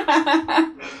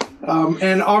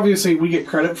 And obviously we get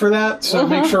credit for that, so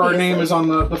make sure our name is on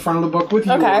the front of the book with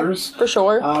yours. For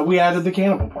sure. We added the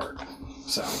cannibal part.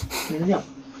 So, there you go.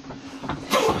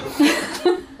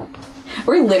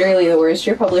 We're literally the worst.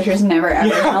 Your publisher's never ever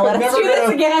going to let us do this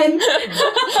again.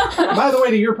 By the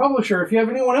way, to your publisher, if you have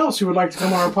anyone else who would like to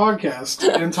come on our podcast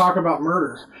and talk about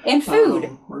murder. And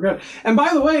food. We're good. And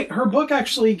by the way, her book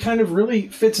actually kind of really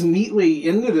fits neatly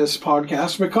into this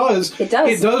podcast because it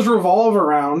does revolve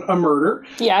around a murder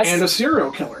and a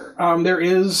serial killer. There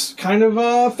is kind of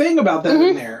a thing about that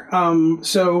in there.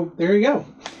 So there you go.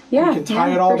 Yeah, you can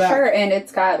tie it all back. Sure. And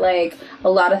it's got like a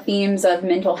lot of themes of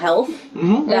mental health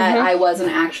that I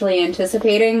wasn't actually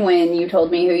anticipating when you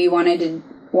told me who you wanted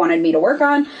me to work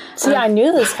on. See, I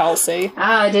knew this, Kelsey.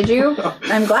 Did you?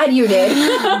 I'm glad you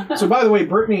did. So, by the way,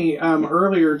 Brittany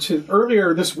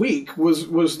earlier this week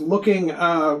was looking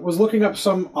up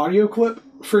some audio clip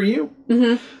for you.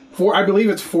 Mm-hmm. I believe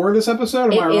it's for this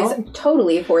episode. Am I wrong? It is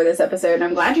totally for this episode, and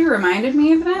I'm glad you reminded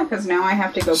me of that, because now I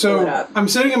have to go pull it up. I'm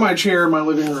sitting in my chair in my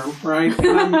living room, right?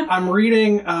 And I'm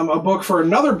reading a book for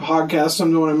another podcast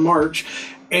I'm doing in March,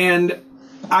 and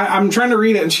I'm trying to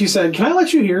read it, and she said, "Can I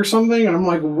let you hear something?" And I'm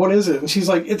like, "What is it?" And she's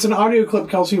like, "It's an audio clip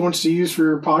Kelsey wants to use for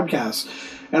your podcast."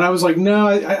 And I was like, "No,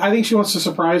 I think she wants to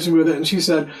surprise me with it." And she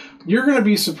said, "You're going to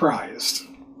be surprised."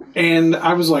 And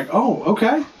I was like, "Oh,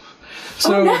 okay."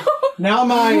 So now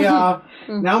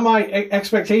my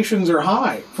expectations are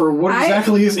high for what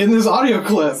exactly is in this audio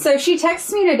clip. So she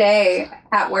texted me today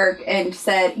at work and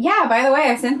said, "Yeah, by the way,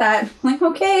 I sent that." I'm like,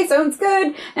 okay, sounds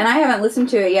good. And I haven't listened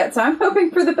to it yet, so I'm hoping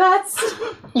for the best.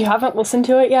 You haven't listened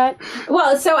to it yet?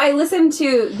 Well, so I listened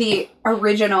to the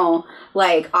original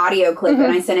audio clip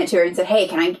and I sent it to her and said, "Hey,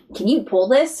 can you pull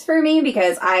this for me?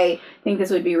 Because I think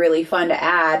this would be really fun to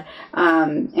add."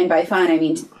 And by fun, I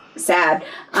mean sad.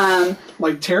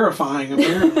 Terrifying,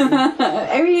 apparently.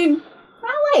 I mean,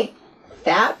 not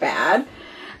that bad.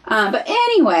 But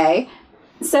anyway,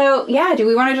 so yeah, do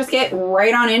we want to just get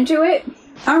right on into it?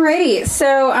 Alrighty,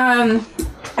 so I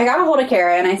got a hold of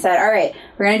Kara and I said, "All right,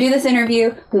 we're going to do this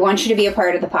interview. We want you to be a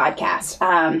part of the podcast.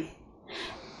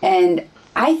 And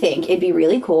I think it'd be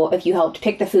really cool if you helped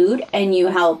pick the food and you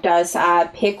helped us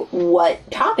pick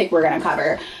what topic we're going to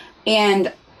cover."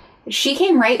 And she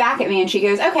came right back at me and she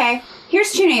goes, "Okay,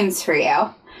 here's 2 names for you."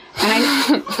 And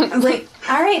I was like,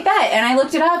 "All right, bet." And I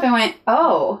looked it up and went,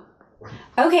 "Oh,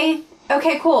 okay,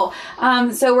 cool."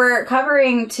 So we're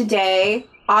covering today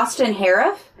Austin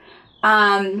Harrouff.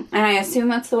 And I assume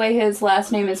that's the way his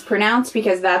last name is pronounced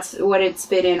because that's what it's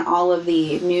been in all of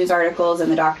the news articles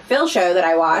and the Dr. Phil show that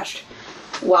I watched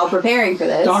while preparing for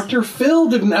this. Dr. Phil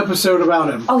did an episode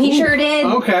about him. Oh, he sure did.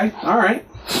 Okay, all right.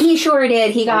 He sure did.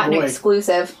 He got an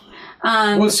exclusive.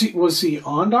 Was he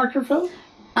on Dr. Phil?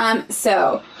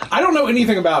 So I don't know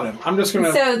anything about him. I'm just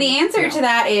gonna. So the answer to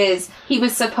that is he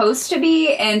was supposed to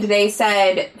be, and they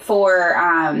said for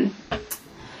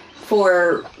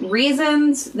for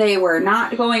reasons, they were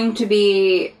not going to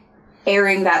be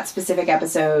airing that specific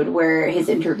episode where his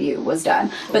interview was done.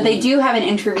 But they do have an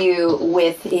interview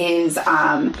with his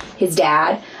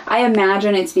dad. I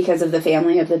imagine it's because of the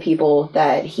family of the people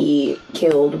that he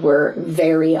killed were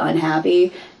very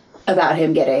unhappy about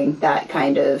him getting that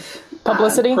kind of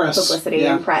publicity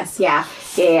and press. Yeah.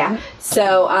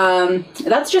 So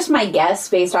that's just my guess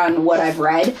based on what I've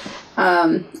read.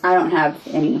 I don't have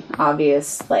any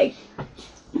obvious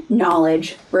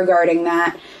knowledge regarding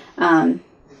that.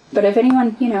 But if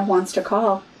anyone, wants to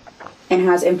call and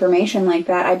has information like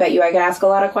that, I bet you I could ask a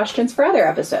lot of questions for other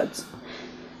episodes.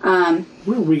 When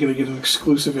are we going to get an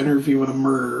exclusive interview with a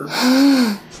murderer?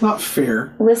 It's not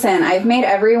fair. Listen, I've made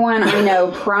everyone I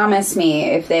know promise me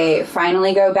if they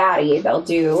finally go batty, they'll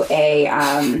do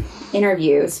a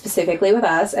interview specifically with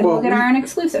us, and we'll get our own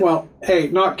exclusive. Well, A,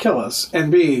 not kill us,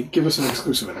 and B, give us an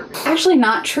exclusive interview. Actually,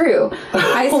 not true.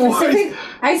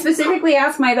 I specifically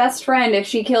asked my best friend if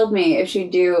she killed me, if she'd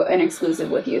do an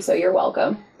exclusive with you, so you're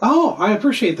welcome. Oh, I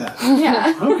appreciate that.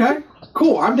 Yeah. Okay.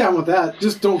 Cool, I'm down with that.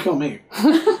 Just don't kill me.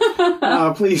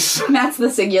 Please. That's the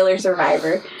singular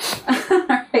survivor.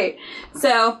 Alright,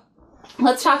 so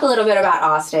let's talk a little bit about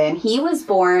Austin. He was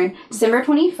born December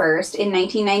 21st in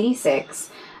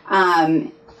 1996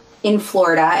 in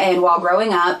Florida, and while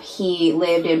growing up, he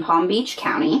lived in Palm Beach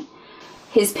County.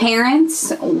 His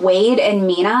parents, Wade and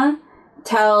Mina,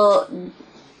 tell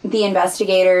the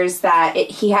investigators that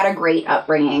he had a great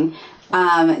upbringing.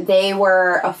 They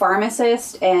were a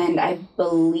pharmacist and I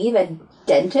believe a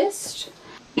dentist.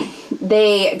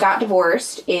 They got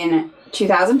divorced in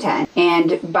 2010,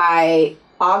 and by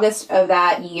August of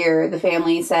that year, the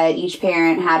family said each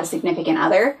parent had a significant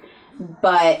other,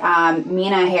 but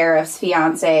Mina Harrouff's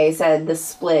fiance said the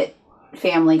split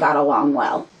family got along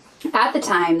well. At the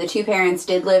time, the two parents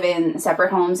did live in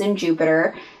separate homes in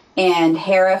Jupiter, and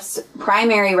Harrouff's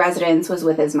primary residence was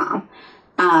with his mom.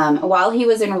 While he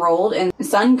was enrolled in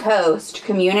Suncoast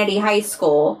Community High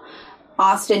School,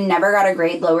 Austin never got a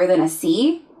grade lower than a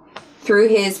C through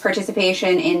his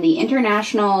participation in the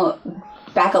International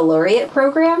Baccalaureate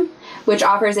program, which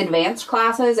offers advanced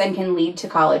classes and can lead to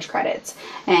college credits.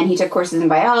 And he took courses in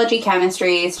biology,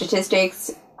 chemistry, statistics,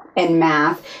 and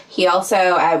math. He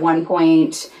also, at one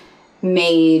point,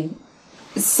 made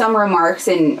some remarks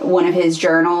in one of his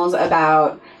journals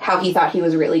about how he thought he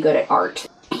was really good at art.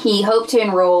 He hoped to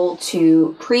enroll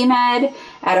to pre-med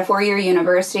at a 4-year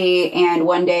university and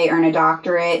one day earn a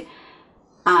doctorate.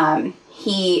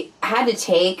 He had to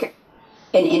take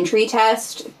an entry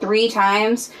test 3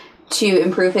 times to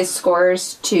improve his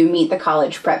scores to meet the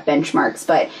college prep benchmarks,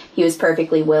 but he was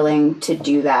perfectly willing to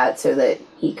do that so that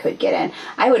he could get in.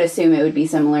 I would assume it would be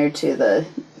similar to the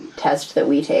test that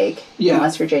we take in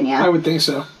West Virginia. I would think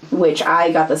so. Which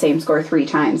I got the same score 3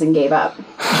 times and gave up.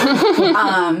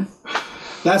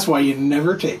 That's why you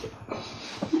never take it.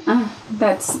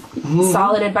 That's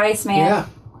solid advice, man. Yeah.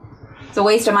 It's a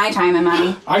waste of my time and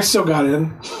money. I still got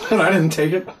in, and I didn't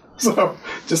take it. So,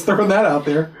 just throwing that out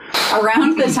there.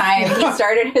 Around the time he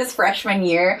started his freshman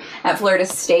year at Florida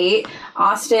State,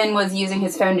 Austin was using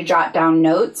his phone to jot down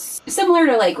notes, similar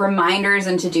to reminders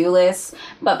and to-do lists,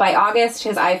 but by August,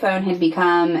 his iPhone had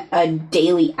become a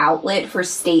daily outlet for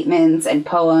statements and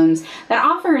poems that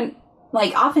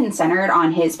often centered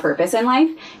on his purpose in life.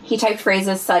 He typed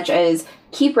phrases such as,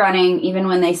 "Keep running even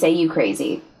when they say you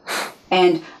crazy,"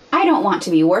 and "I don't want to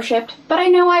be worshipped, but I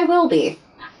know I will be."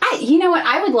 You know what?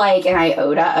 I would like an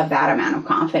iota of that amount of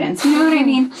confidence. You know what I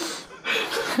mean?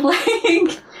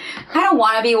 I don't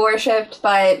want to be worshipped,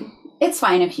 but it's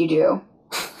fine if you do.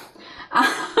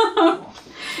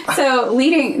 So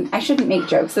I shouldn't make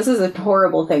jokes. This is a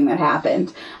horrible thing that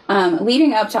happened.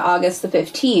 Leading up to August the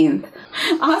 15th,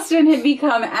 Austin had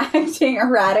become acting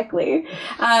erratically.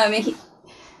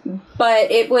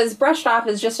 But it was brushed off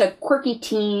as just a quirky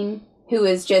teen who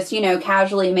is just,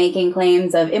 casually making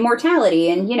claims of immortality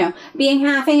and, being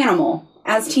half animal,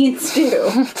 as teens do.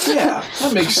 Yeah,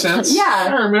 that makes sense. Yeah.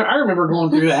 I remember going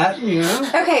through that,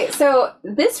 Okay, so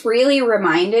this really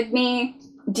reminded me,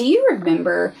 do you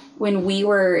remember when we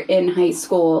were in high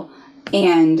school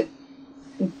and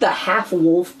the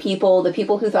half-wolf people, the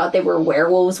people who thought they were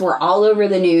werewolves, were all over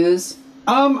the news?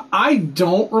 I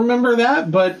don't remember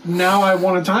that, but now I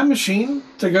want a time machine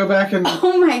to go back and...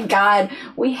 Oh my god,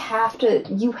 you have to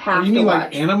You mean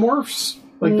watch. like Animorphs?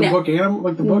 Like the book,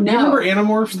 like the book? No. Do you remember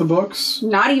Animorphs, the books?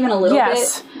 Not even a little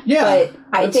bit. Yeah. But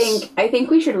I think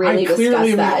we should really discuss that. I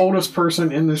clearly am the oldest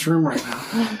person in this room right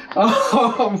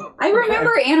now. I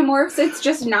remember Animorphs, it's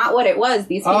just not what it was.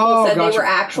 These people said they were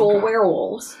actual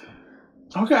werewolves.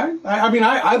 Okay.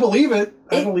 I believe it.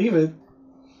 I believe it.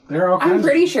 There are all kinds I'm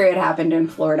pretty of sure it happened in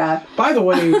Florida. By the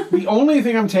way, the only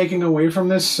thing I'm taking away from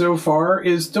this so far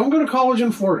is don't go to college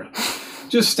in Florida.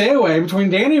 Just stay away. Between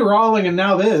Danny Rawling and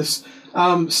now this,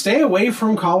 stay away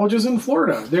from colleges in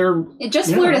Florida. They're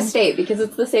just Florida State, because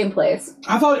it's the same place.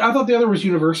 I thought the other was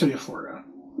University of Florida.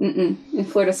 In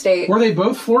Florida State. Were they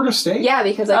both Florida State? Yeah,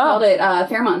 because I called it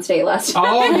Fairmont State last time.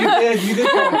 Oh, you did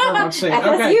call it Fairmont State.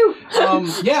 FSU.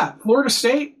 Okay. Yeah, Florida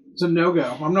State is a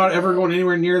no-go. I'm not ever going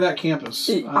anywhere near that campus.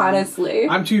 Honestly.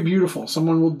 I'm too beautiful.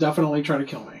 Someone will definitely try to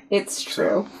kill me. It's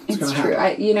true. So, it's true.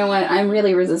 You know what? I'm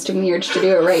really resisting the urge to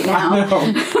do it right now. I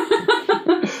know.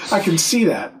 I can see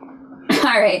that.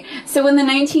 All right. So when the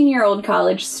 19-year-old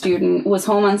college student was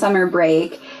home on summer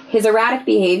break, his erratic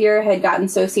behavior had gotten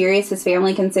so serious his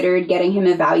family considered getting him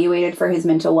evaluated for his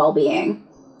mental well-being.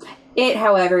 It,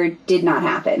 however, did not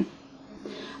happen.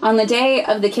 On the day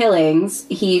of the killings,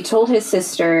 he told his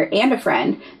sister and a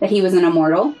friend that he was an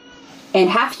immortal and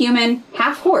half human,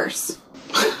 half horse.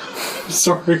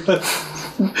 Sorry. There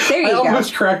you go. I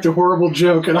almost cracked a horrible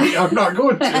joke, and I'm not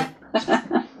going to.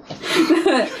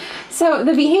 So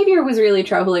the behavior was really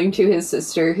troubling to his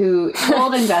sister, who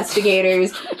told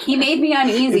investigators, he made me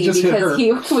uneasy because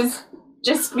he was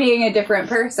just being a different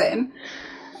person.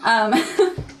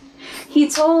 She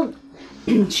told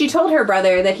her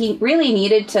brother that he really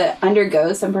needed to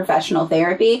undergo some professional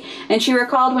therapy, and she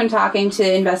recalled when talking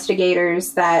to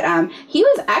investigators that he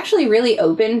was actually really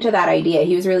open to that idea.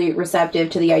 He was really receptive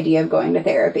to the idea of going to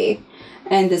therapy.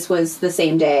 And this was the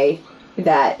same day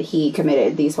that he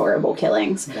committed these horrible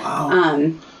killings.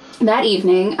 Wow. That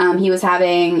evening, he was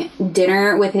having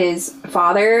dinner with his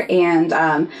father,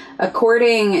 and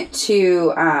according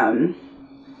to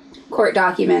court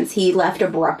documents, he left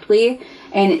abruptly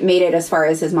and made it as far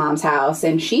as his mom's house,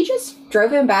 and she just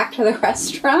drove him back to the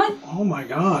restaurant. Oh my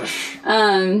gosh.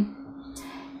 And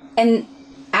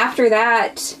after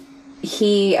that,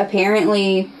 he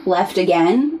apparently left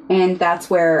again, and that's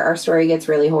where our story gets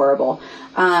really horrible.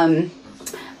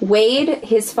 Wade,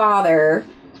 his father,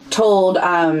 told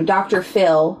Dr.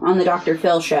 Phil on the Dr.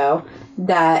 Phil show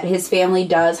that his family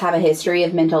does have a history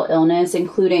of mental illness,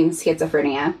 including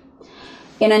schizophrenia.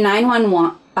 In a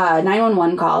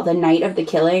 911 call the night of the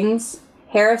killings,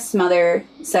 Harrouff's mother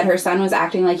said her son was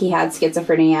acting like he had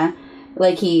schizophrenia,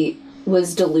 like he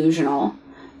was delusional.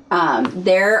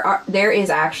 There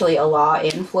is actually a law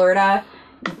in Florida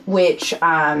which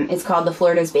is called the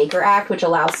Florida's Baker Act, which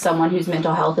allows someone whose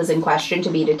mental health is in question to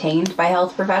be detained by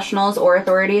health professionals or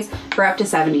authorities for up to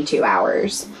 72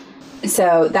 hours.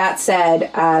 So that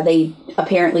said, they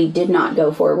apparently did not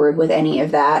go forward with any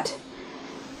of that.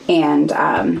 And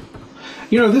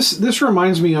this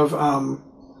reminds me of one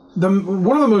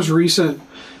of the most recent,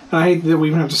 and I hate that we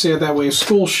even have to say it that way,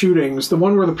 school shootings. The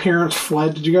one where the parents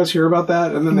fled. Did you guys hear about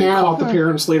that? And then they caught the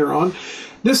parents later on.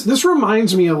 This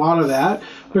reminds me a lot of that,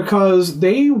 because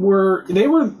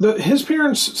his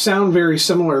parents sound very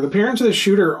similar. The parents of the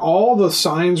shooter, all the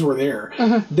signs were there.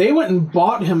 Mm-hmm. They went and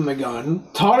bought him the gun,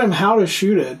 taught him how to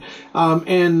shoot it,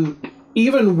 and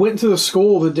even went to the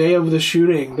school the day of the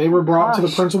shooting. They were brought to the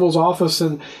principal's office,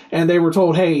 and they were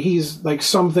told, hey, he's like,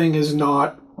 something is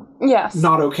not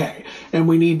okay, and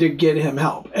we need to get him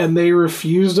help. And they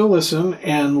refused to listen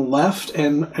and left,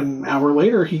 and an hour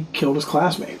later he killed his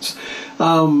classmates.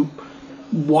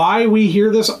 Why we hear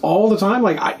this all the time,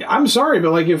 like, I'm sorry,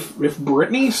 but like, if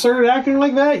Brittany started acting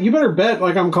like that, you better bet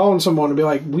like I'm calling someone to be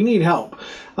like, we need help.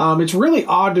 It's really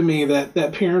odd to me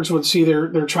that parents would see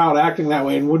their child acting that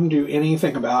way and wouldn't do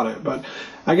anything about it. But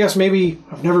I guess maybe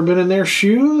I've never been in their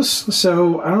shoes,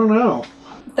 so I don't know.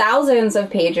 Thousands of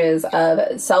pages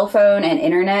of cell phone and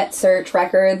internet search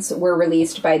records were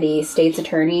released by the state's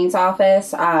attorney's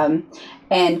office,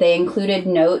 and they included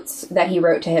notes that he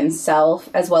wrote to himself,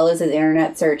 as well as his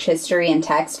internet search history and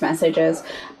text messages.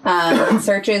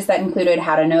 Searches that included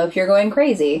how to know if you're going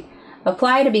crazy,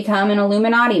 apply to become an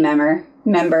Illuminati member,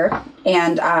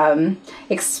 and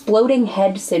exploding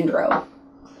head syndrome.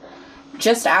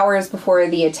 Just hours before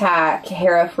the attack,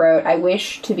 Harrouff wrote, "I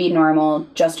wish to be normal,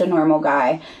 just a normal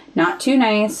guy. Not too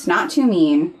nice, not too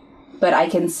mean, but I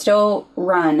can still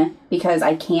run because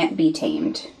I can't be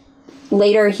tamed."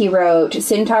 Later he wrote,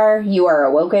 "Centaur, you are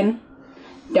awoken.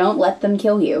 Don't let them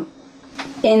kill you."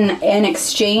 In an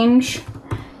exchange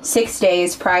 6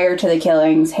 days prior to the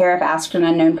killings, Harrouff asked an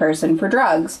unknown person for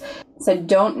drugs. Said,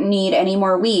 "Don't need any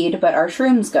more weed, but are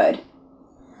shrooms good?"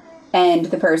 And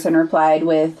the person replied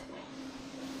with,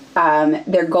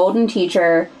 "Their golden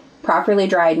teacher, properly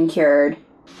dried and cured."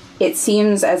 It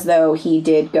seems as though he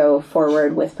did go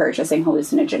forward with purchasing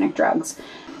hallucinogenic drugs.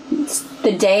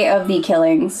 The day of the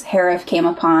killings, Harrouff came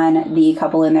upon the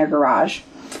couple in their garage.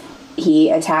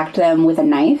 He attacked them with a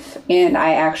knife, and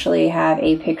I actually have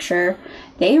a picture.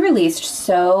 They released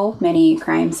so many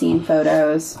crime scene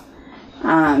photos.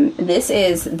 This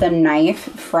is the knife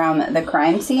from the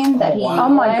crime scene that he utilized. Oh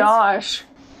my gosh.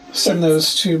 Send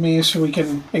those to me so we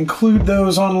can include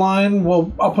those online.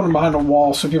 I'll put them behind a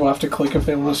wall so people have to click if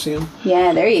they want to see them.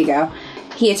 Yeah, there you go.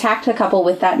 He attacked the couple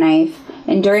with that knife,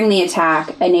 and during the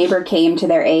attack, a neighbor came to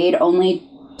their aid only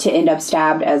to end up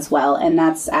stabbed as well, and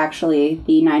that's actually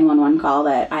the 911 call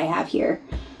that I have here.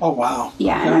 Oh, wow.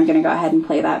 Yeah, okay. And I'm going to go ahead and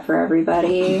play that for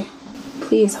everybody.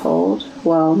 Please hold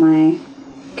while my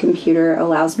computer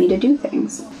allows me to do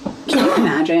things. Can you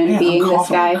imagine being this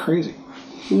guy? Crazy.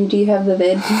 Do you have the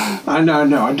vid?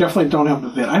 No, I definitely don't have the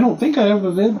vid. I don't think I have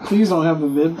the vid. Please don't have the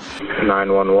vid.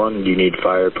 911, do you need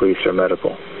fire, police, or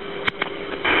medical?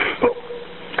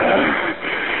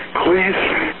 Please.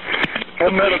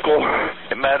 And medical.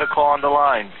 Medical on the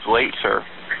line. Late, sir.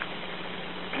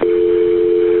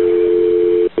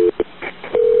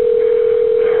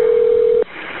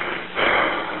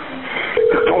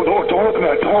 Don't open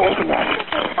that. Don't open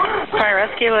that. Fire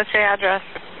rescue, what's your address?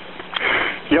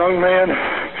 Young man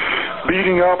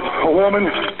beating up a woman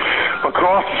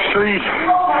across the street.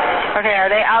 Okay, are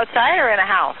they outside or in a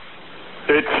house?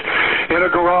 It's in a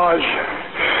garage.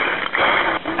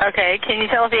 Okay, can you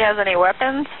tell if he has any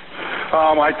weapons?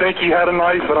 I think he had a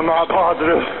knife, but I'm not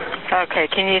positive. Okay,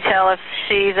 can you tell if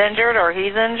she's injured or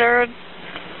he's injured?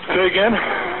 Say again?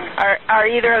 Are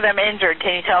either of them injured?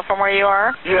 Can you tell from where you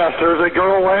are? Yes, there's a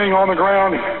girl laying on the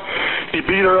ground. He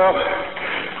beat her up.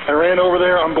 I ran over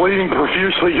there. I'm bleeding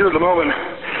profusely here at the moment.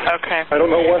 Okay. I don't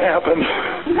know what happened.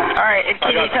 All right,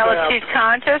 can you tell if she's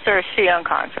conscious or is she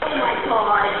unconscious?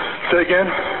 Say again?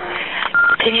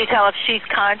 Can you tell if she's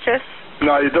conscious?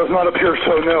 No, it does not appear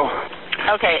so, no.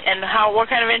 Okay, and what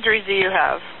kind of injuries do you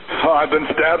have? I've been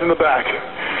stabbed in the back.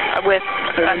 With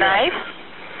a knife?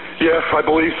 Yes, I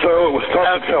believe so. It was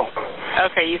tough to tell.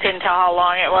 Okay, you couldn't tell how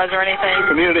long it was or anything?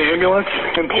 I need an ambulance.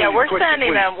 Yeah, we're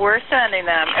sending them. We're sending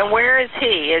them. And where is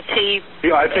he? Is he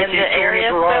I think in the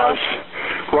area still?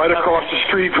 Right across the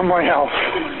street from my house.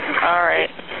 All right.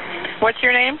 What's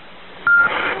your name?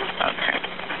 Okay.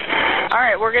 All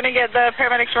right, we're going to get the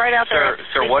paramedics right out there.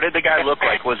 Sir, what did the guy look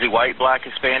like? Was he white, black,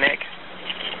 Hispanic?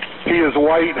 He is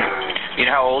white. You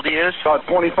know how old he is? About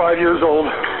 25 years old.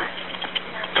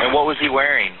 And what was he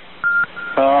wearing?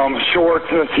 Shorts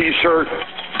and a t-shirt.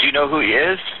 Do you know who he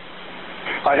is?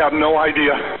 I have no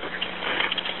idea.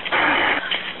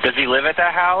 Does he live at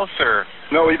that house, or?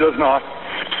 No, he does not.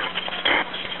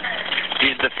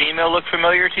 Did the female look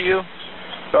familiar to you?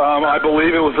 I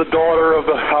believe it was the daughter of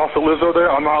the house that lives over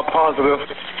there. I'm not positive.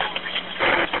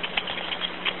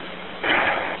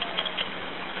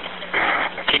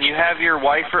 Can you have your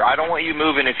wife or... I don't want you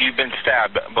moving if you've been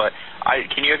stabbed, but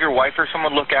can you have your wife or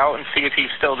someone look out and see if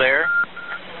he's still there?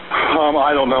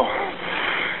 I don't know.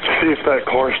 See if that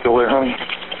car is still there, honey.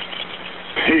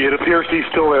 It appears he's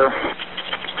still there.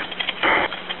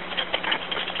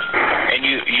 And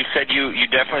you said you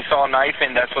definitely saw a knife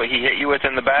and that's what he hit you with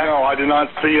in the back? No, I did not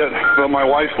see it, but my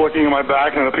wife's looking at my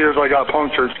back and it appears I got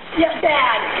punctured. Yes,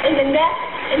 Dad. In the neck,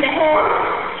 in the head,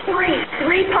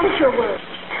 three puncture wounds.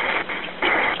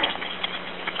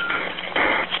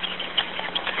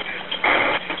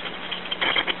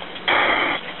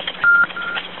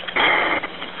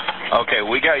 Okay,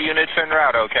 we got units en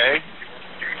route, okay?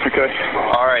 Okay.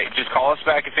 All right, just call us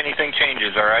back if anything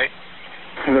changes, all right?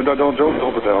 Don't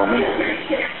put that on me.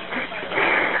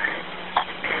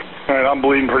 All right, I'm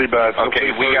bleeding pretty bad. So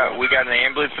okay, we got an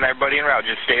ambulance and everybody en route.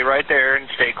 Just stay right there and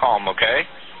stay calm, okay?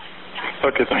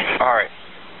 Okay, thanks. All right.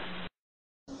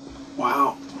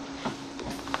 Wow.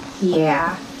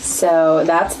 Yeah, so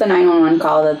that's the 911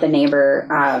 call that the neighbor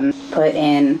put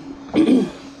in.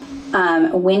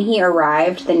 When he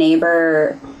arrived, the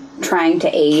neighbor trying to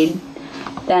aid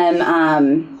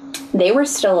them, they were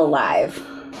still alive.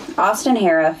 Austin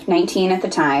Harrouff, 19 at the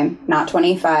time, not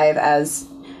 25 as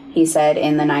he said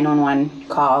in the 911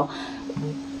 call,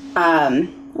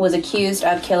 was accused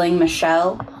of killing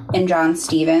Michelle and John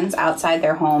Stevens outside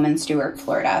their home in Stuart,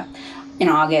 Florida in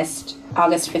August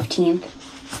 15th,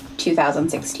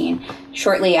 2016,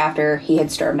 shortly after he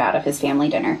had stormed out of his family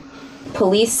dinner.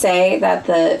 Police say that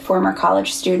the former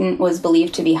college student was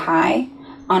believed to be high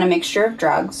on a mixture of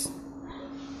drugs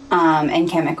and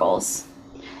chemicals.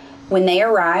 When they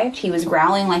arrived, he was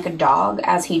growling like a dog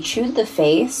as he chewed the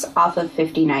face off of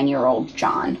 59-year-old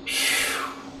John.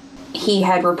 He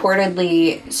had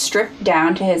reportedly stripped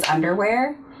down to his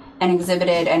underwear and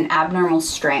exhibited an abnormal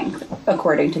strength,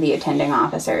 according to the attending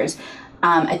officers.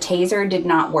 A taser did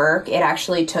not work. It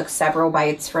actually took several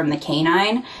bites from the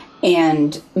canine,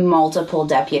 and multiple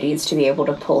deputies to be able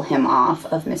to pull him off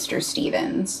of Mr.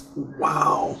 Stevens.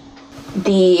 Wow.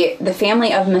 The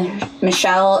family of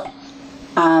Michelle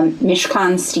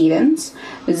Mishkan Stevens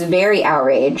was very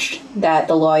outraged that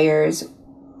the lawyers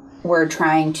were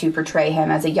trying to portray him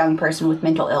as a young person with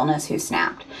mental illness who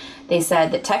snapped. They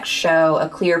said that texts show a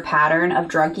clear pattern of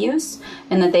drug use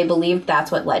and that they believed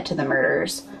that's what led to the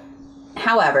murders.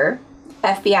 However,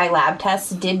 FBI lab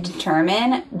tests did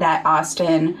determine that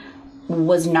Austin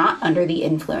was not under the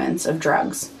influence of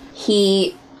drugs.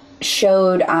 He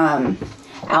showed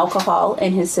alcohol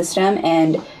in his system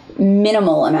and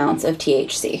minimal amounts of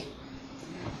THC,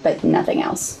 but nothing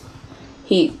else.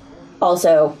 He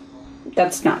also,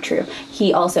 that's not true.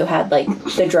 He also had like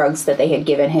the drugs that they had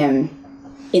given him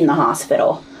in the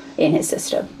hospital in his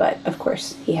system, but of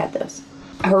course he had those.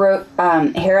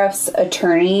 Harrouff's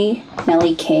attorney,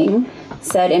 Nellie King,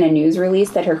 said in a news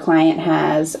release that her client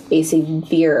has a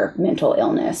severe mental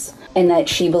illness and that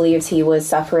she believes he was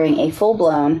suffering a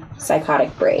full-blown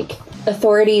psychotic break.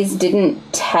 Authorities didn't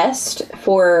test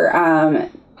for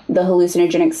the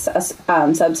hallucinogenic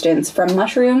substance from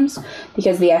mushrooms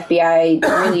because the FBI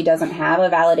really doesn't have a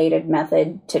validated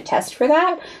method to test for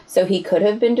that, so he could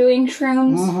have been doing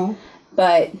shrooms,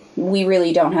 but we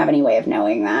really don't have any way of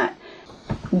knowing that.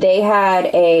 They had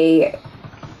a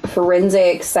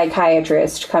forensic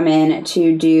psychiatrist come in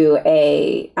to do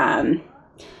an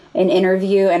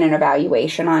interview and an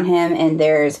evaluation on him, and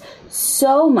there's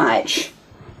so much.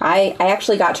 I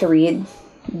actually got to read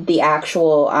the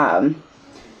actual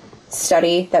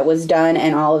study that was done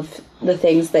and all of the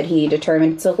things that he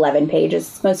determined. It's 11 pages.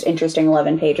 It's the most interesting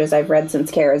 11 pages I've read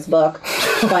since Kara's book.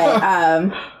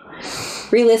 But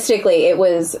realistically, it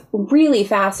was really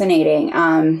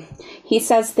fascinating. He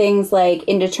says things like,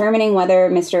 in determining whether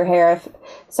Mr. Harrouff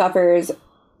suffers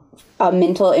a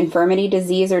mental infirmity,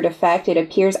 disease, or defect, it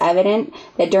appears evident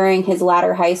that during his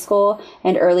latter high school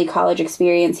and early college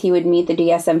experience, he would meet the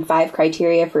DSM-5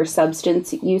 criteria for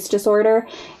substance use disorder.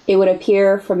 It would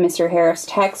appear from Mr. Harrouff's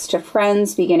text to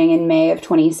friends beginning in May of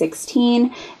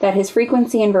 2016 that his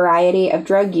frequency and variety of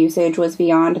drug usage was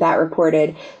beyond that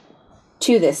reported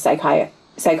to this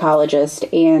psychologist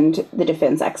and the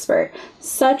defense expert.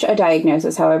 Such a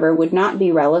diagnosis, however, would not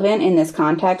be relevant in this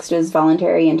context, as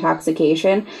voluntary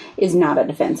intoxication is not a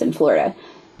defense in Florida.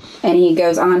 And he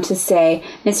goes on to say,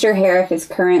 Mr. Harrouff is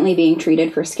currently being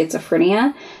treated for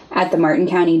schizophrenia at the Martin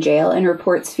County Jail and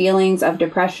reports feelings of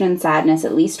depression and sadness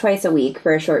at least twice a week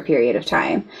for a short period of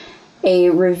time.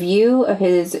 A review of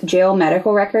his jail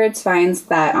medical records finds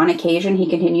that on occasion he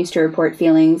continues to report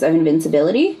feelings of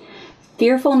invincibility,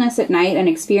 fearfulness at night, and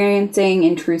experiencing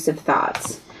intrusive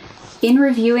thoughts. In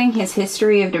reviewing his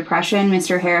history of depression,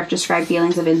 Mr. Harrouff described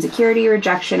feelings of insecurity,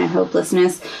 rejection, and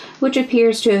hopelessness, which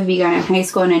appears to have begun in high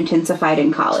school and intensified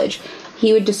in college.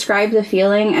 He would describe the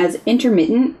feeling as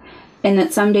intermittent, and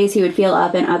that some days he would feel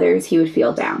up and others he would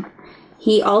feel down.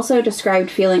 He also described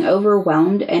feeling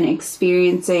overwhelmed and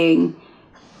experiencing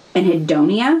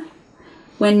anhedonia.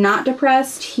 When not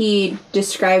depressed, he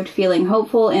described feeling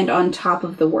hopeful and on top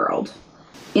of the world.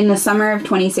 In the summer of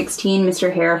 2016,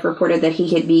 Mr. Harrouff reported that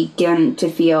he had begun to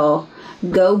feel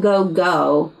go, go,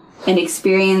 go and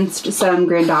experienced some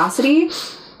grandiosity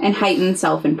and heightened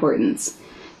self-importance.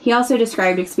 He also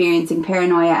described experiencing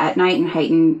paranoia at night and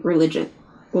heightened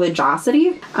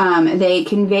religiosity. They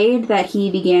conveyed that he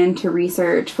began to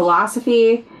research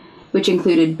philosophy, which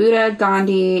included Buddha,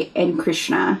 Gandhi, and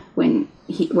Krishna,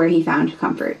 where he found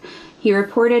comfort. He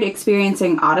reported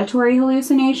experiencing auditory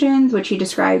hallucinations, which he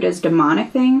described as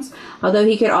demonic things, although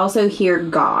he could also hear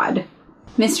God.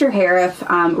 Mr. Harrouff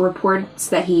reports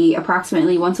that he,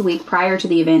 approximately once a week prior to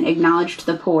the event, acknowledged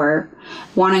the poor,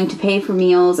 wanting to pay for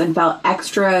meals, and felt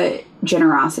extra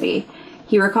generosity.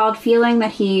 He recalled feeling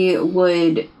that he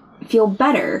would feel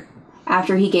better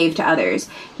after he gave to others.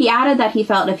 He added that he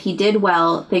felt if he did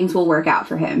well, things will work out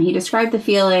for him. He described the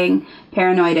feeling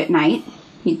paranoid at night.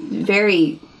 He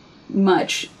very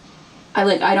much,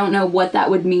 I don't know what that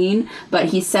would mean, but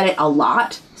he said it a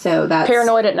lot. So that's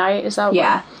paranoid at night. Is that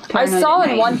yeah? I saw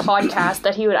in one podcast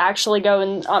that he would actually go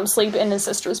and sleep in his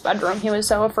sister's bedroom. He was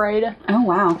so afraid. Oh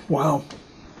wow! Wow.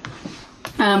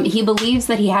 He believes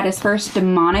that he had his first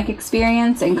demonic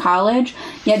experience in college,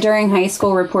 yet during high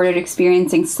school reported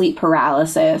experiencing sleep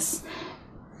paralysis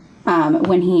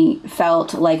when he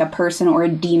felt like a person or a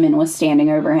demon was standing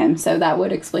over him. So that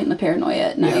would explain the paranoia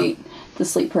at night, the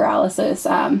sleep paralysis.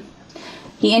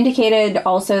 He indicated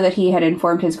also that he had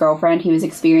informed his girlfriend he was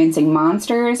experiencing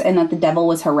monsters and that the devil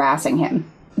was harassing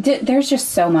him. There's just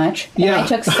so much. And I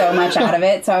took so much out of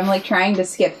it, so I'm like trying to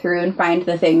skip through and find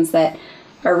the things that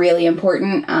are really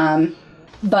important.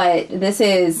 but this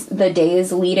is the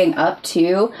days leading up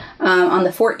to. On the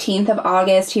 14th of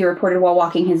August, he reported while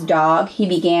walking his dog, he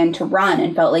began to run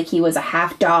and felt like he was a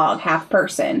half dog, half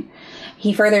person.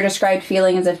 He further described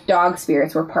feeling as if dog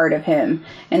spirits were part of him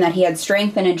and that he had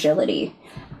strength and agility.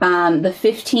 The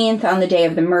 15th, on the day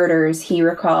of the murders, he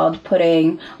recalled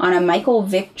putting on a Michael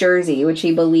Vick jersey, which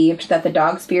he believed that the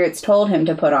dog spirits told him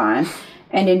to put on,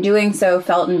 and in doing so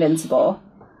felt invincible.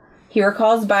 He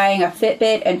recalls buying a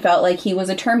Fitbit and felt like he was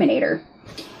a Terminator.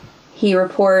 He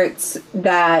reports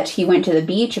that he went to the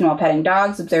beach and while petting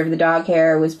dogs, observed the dog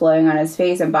hair was blowing on his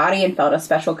face and body and felt a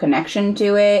special connection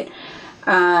to it.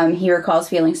 He recalls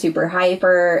feeling super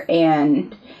hyper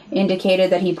and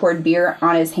indicated that he poured beer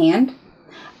on his hand.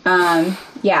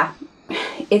 Yeah,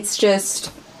 it's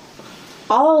just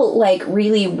all like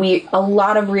really weird, a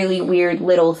lot of really weird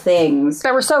little things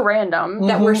that were so random.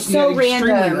 That were so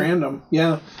extremely random.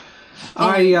 Yeah.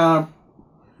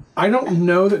 I don't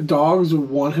know that dogs would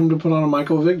want him to put on a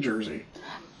Michael Vick jersey.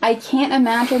 I can't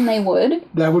imagine they would.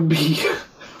 That would be...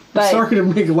 sorry to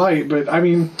make light, but I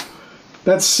mean,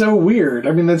 that's so weird.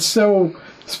 I mean, that's so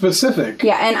specific.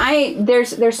 Yeah, and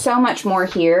there's so much more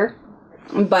here,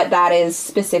 but that is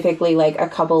specifically like a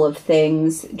couple of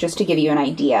things just to give you an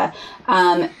idea.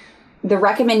 The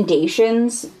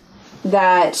recommendations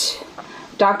that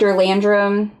Dr.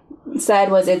 Landrum said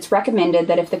was it's recommended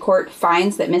that if the court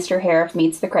finds that Mr. Harrouff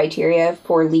meets the criteria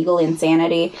for legal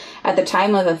insanity at the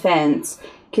time of offense,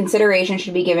 consideration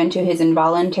should be given to his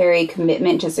involuntary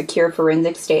commitment to secure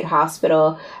forensic state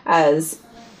hospital, as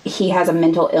he has a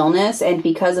mental illness and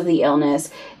because of the illness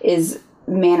is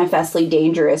manifestly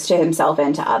dangerous to himself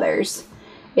and to others.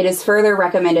 It is further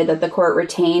recommended that the court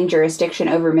retain jurisdiction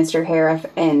over Mr. Harrouff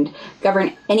and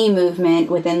govern any movement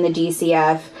within the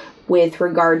DCF with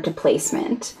regard to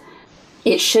placement.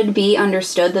 It should be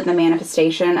understood that the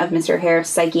manifestation of Mr. Harrouff's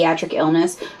psychiatric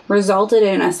illness resulted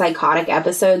in a psychotic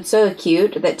episode so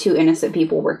acute that 2 innocent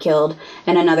people were killed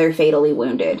and another fatally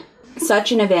wounded.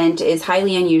 Such an event is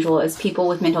highly unusual as people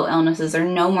with mental illnesses are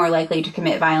no more likely to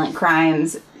commit violent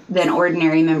crimes than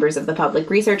ordinary members of the public.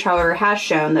 Research, however, has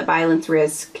shown that violence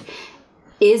risk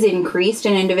is increased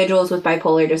in individuals with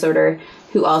bipolar disorder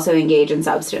who also engage in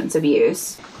substance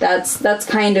abuse. That's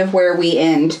kind of where we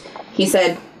end. He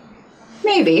said,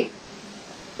 maybe,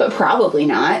 but probably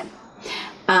not.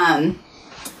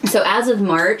 So as of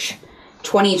March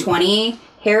 2020,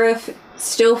 Harrouff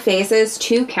still faces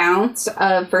 2 counts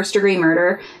of first-degree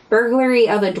murder, burglary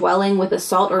of a dwelling with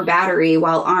assault or battery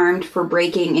while armed for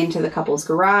breaking into the couple's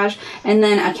garage, and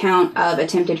then a count of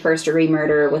attempted first-degree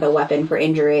murder with a weapon for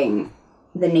injuring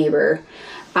the neighbor.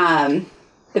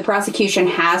 The prosecution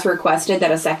has requested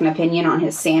that a second opinion on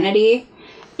his sanity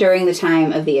during the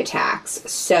time of the attacks.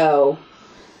 So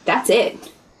that's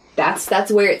it.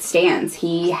 That's where it stands.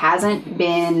 He hasn't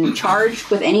been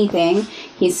charged with anything.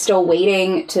 He's still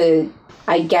waiting to,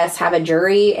 I guess, have a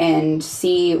jury and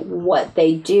see what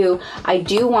they do. I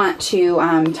do want to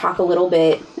talk a little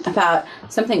bit about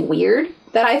something weird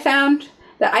that I found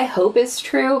that I hope is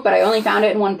true, but I only found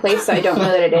it in one place, so I don't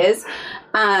know that it is.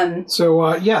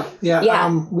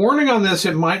 Warning on this,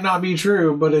 it might not be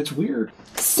true, but it's weird.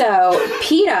 So,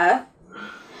 PETA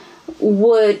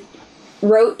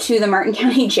wrote to the Martin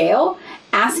County Jail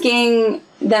asking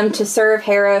them to serve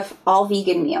Harrouff all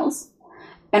vegan meals.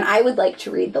 And I would like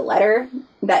to read the letter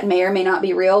that may or may not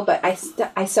be real, but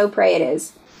I so pray it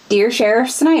is. Dear Sheriff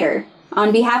Snyder,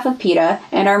 on behalf of PETA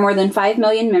and our more than 5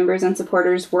 million members and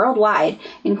supporters worldwide,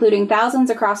 including thousands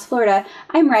across Florida,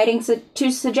 I'm writing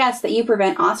to suggest that you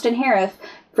prevent Austin Harrouff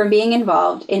from being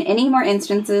involved in any more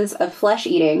instances of flesh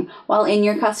eating while in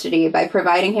your custody by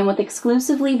providing him with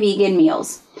exclusively vegan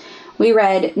meals. We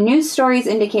read news stories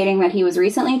indicating that he was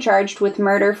recently charged with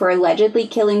murder for allegedly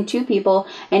killing 2 people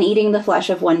and eating the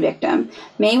flesh of 1 victim.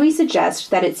 May we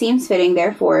suggest that it seems fitting,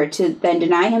 therefore, to then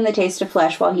deny him the taste of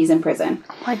flesh while he's in prison?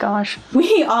 Oh my gosh.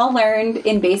 We all learned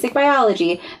in basic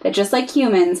biology that just like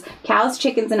humans, cows,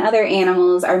 chickens, and other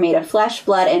animals are made of flesh,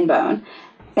 blood, and bone,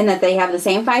 and that they have the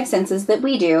same 5 senses that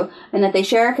we do, and that they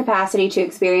share a capacity to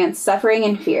experience suffering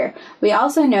and fear. We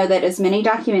also know that, as many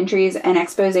documentaries and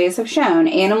exposés have shown,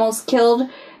 animals killed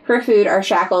for food are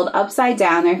shackled upside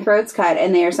down, their throats cut,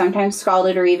 and they are sometimes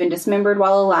scalded or even dismembered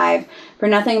while alive for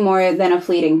nothing more than a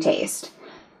fleeting taste.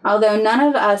 Although none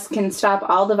of us can stop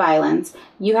all the violence,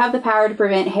 you have the power to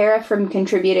prevent Harrouff from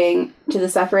contributing to the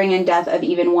suffering and death of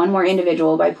even one more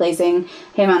individual by placing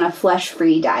him on a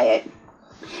flesh-free diet.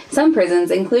 Some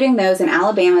prisons, including those in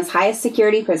Alabama's highest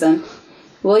security prison,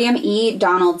 William E.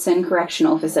 Donaldson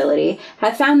Correctional Facility,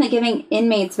 have found that giving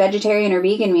inmates vegetarian or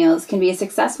vegan meals can be a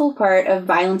successful part of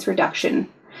violence reduction.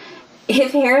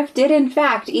 If Harrouff did in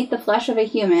fact eat the flesh of a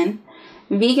human,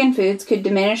 vegan foods could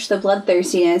diminish the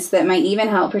bloodthirstiness that might even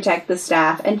help protect the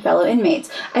staff and fellow inmates.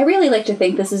 I really like to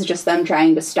think this is just them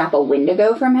trying to stop a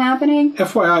Wendigo from happening.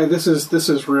 FYI, this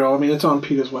is real. I mean, it's on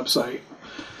PETA's website.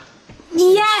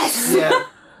 Yes! Yeah.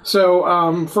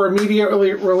 So, for immediate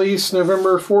release,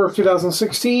 November 4th,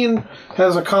 2016,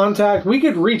 has a contact. We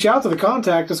could reach out to the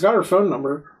contact. It's got her phone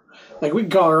number. Like, we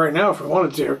can call her right now if we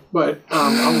wanted to, but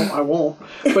I won't.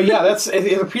 But yeah,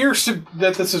 it appears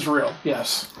that this is real.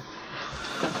 Yes.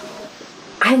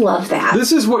 I love that.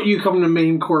 This is what you come to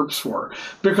Main Corpse for,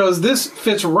 because this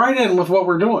fits right in with what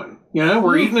we're doing. You know,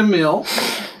 we're eating a meal,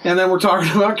 and then we're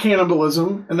talking about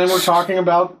cannibalism, and then we're talking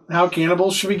about how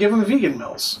cannibals should be given vegan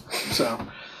meals. So,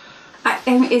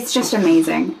 it's just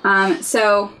amazing.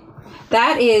 So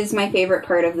that is my favorite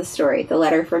part of the story, the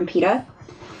letter from PETA.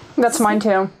 That's mine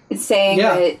too. It's saying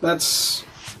that that's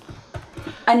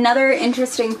another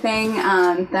interesting thing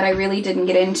that I really didn't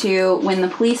get into. When the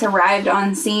police arrived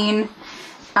on scene,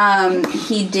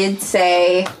 he did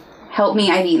say, "Help me,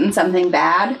 I've eaten something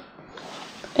bad."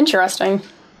 Interesting.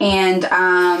 And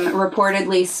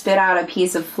reportedly spit out a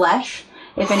piece of flesh.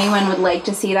 If anyone would like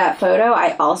to see that photo,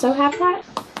 I also have that.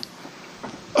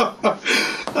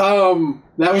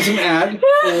 That was an ad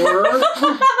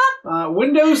for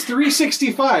Windows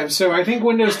 365. So I think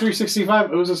Windows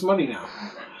 365 owes us money now.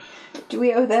 Do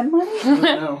we owe them money?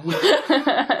 No.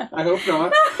 I hope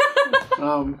not.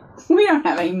 We don't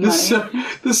have any money.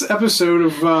 This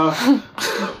episode of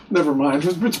never mind.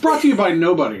 It's brought to you by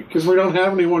nobody, because we don't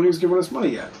have anyone who's given us money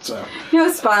yet. So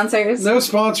No sponsors. no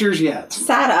sponsors yet.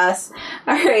 Sad us.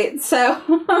 All right,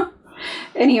 so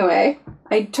anyway,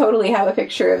 I totally have a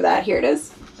picture of that. Here it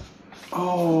is.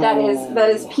 Oh, That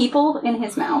is people in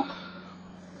his mouth.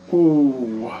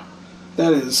 Ooh,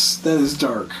 that is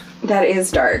dark. That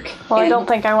is dark. Well, I And don't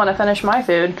think I want to finish my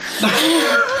food.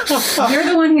 you're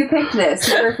the one who picked this.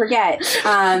 Never forget.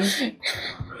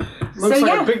 Looks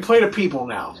like a big plate of people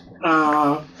now.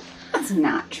 That's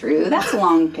not true. That's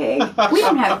long pig. We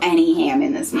don't have any ham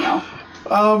in this meal.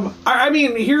 I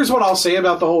mean, here's what I'll say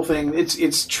about the whole thing.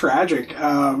 It's tragic.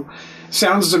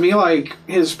 Sounds to me like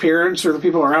his parents or the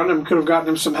people around him could have gotten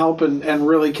him some help and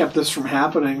really kept this from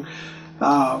happening.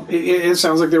 It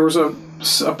sounds like there was a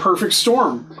perfect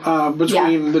storm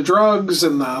between the drugs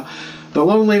and the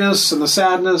loneliness and the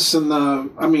sadness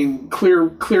and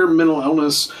clear mental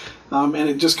illness. And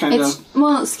it just kind of...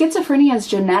 Well, schizophrenia is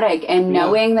genetic, and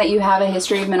knowing that you have a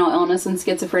history of mental illness and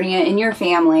schizophrenia in your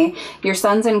family, your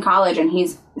son's in college, and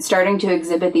he's starting to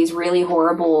exhibit these really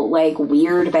horrible, like,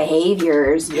 weird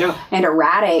behaviors and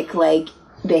erratic, like,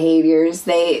 behaviors.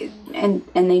 They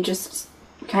just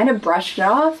kind of brushed it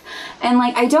off. And,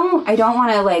 like, I don't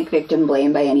want to, like, victim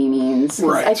blame by any means.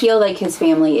 Right. I feel like his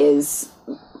family is...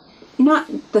 not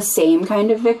the same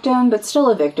kind of victim, but still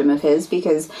a victim of his,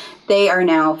 because they are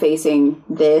now facing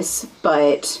this,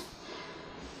 but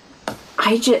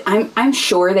I'm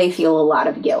sure they feel a lot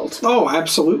of guilt. Oh,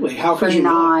 absolutely. How could for you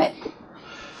not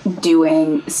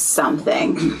doing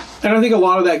something? And I think a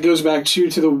lot of that goes back to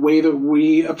the way that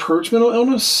we approach mental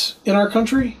illness in our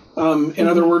country. In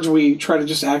other words, we try to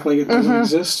just act like it doesn't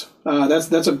exist.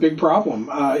 That's a big problem.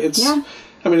 I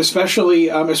mean,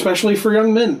 especially for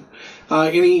young men.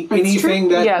 Anything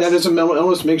that is a mental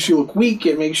illness makes you look weak.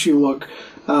 It makes you look,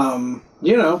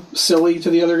 silly to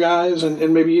the other guys,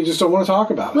 and maybe you just don't want to talk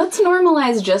about it. Let's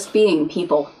normalize just being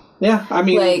people. Yeah, I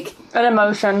mean, like an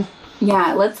emotion.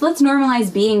 Yeah, let's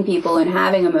normalize being people and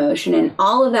having emotion and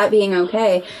all of that being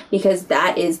okay, because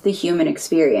that is the human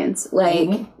experience.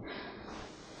 Like,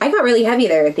 I got really heavy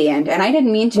there at the end, and I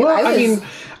didn't mean to. Well,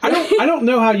 I don't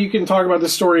know how you can talk about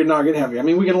this story and not get heavy. I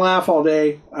mean, we can laugh all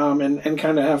day and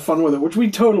kind of have fun with it, which we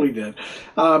totally did,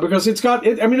 because it's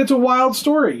a wild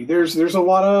story. There's a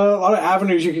lot of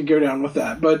avenues you could go down with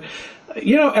that, but.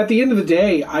 At the end of the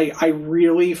day, I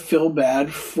really feel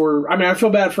bad for... I feel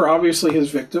bad for, obviously,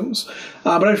 his victims,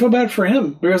 but I feel bad for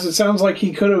him, because it sounds like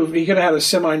he could have had a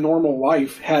semi-normal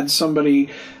life had somebody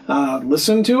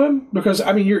listen to him, because,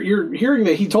 you're hearing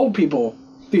that he told people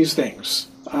these things.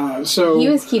 So he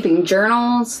was keeping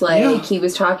journals, he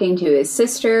was talking to his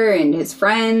sister and his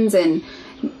friends, and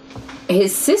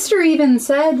his sister even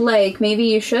said, maybe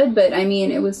you should, but,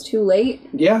 it was too late.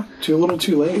 Yeah, too little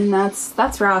too late. And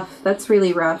that's rough. That's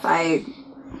really rough. I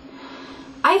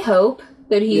hope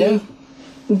that he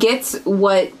gets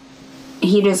what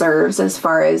he deserves as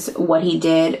far as what he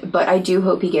did, but I do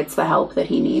hope he gets the help that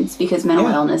he needs, because mental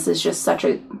illness is just such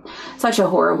a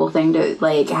horrible thing to,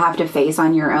 have to face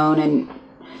on your own and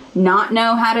not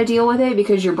know how to deal with it,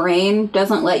 because your brain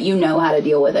doesn't let you know how to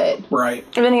deal with it. Right.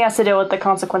 And then he has to deal with the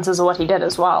consequences of what he did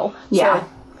as well. Yeah. So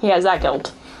he has that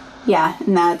guilt. Yeah,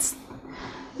 and that's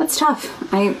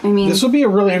tough. I mean, this will be a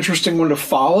really interesting one to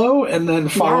follow and then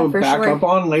follow back up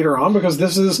on later on, because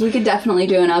this is... We could definitely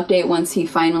do an update once he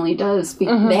finally does. They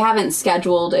haven't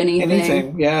scheduled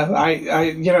anything. Yeah,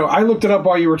 I looked it up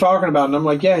while you were talking about it, and I'm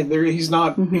like, yeah, he's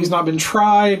not been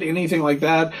tried, anything like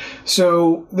that.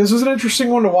 So this is an interesting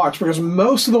one to watch, because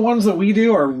most of the ones that we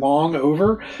do are long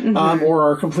over,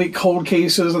 or are complete cold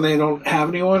cases and they don't have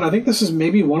anyone. I think this is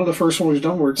maybe one of the first ones we've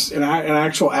done where it's an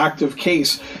actual active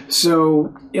case.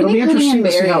 So it'll be interesting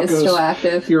to see how it goes. Still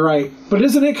active. You're right. But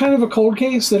isn't it kind of a cold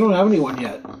case? They don't have anyone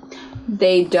yet.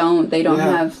 They don't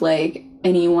have, like,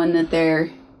 anyone that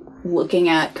they're looking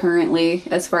at currently,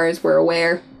 as far as we're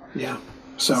aware. Yeah.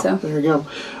 So there you go.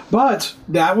 But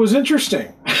that was interesting.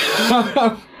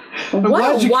 What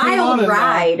a wild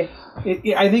ride.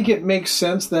 I think it makes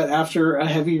sense that after a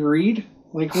heavy read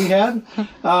like we had,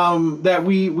 that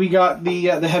we got the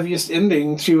heaviest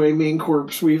ending to a main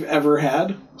corpse we've ever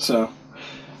had. So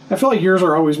I feel like yours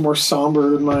are always more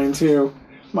somber than mine too.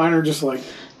 Mine are just like...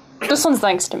 This one's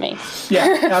thanks to me.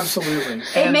 Yeah, absolutely.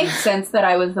 It makes sense that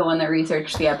I was the one that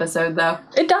researched the episode, though.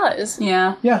 It does.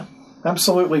 Yeah. Yeah,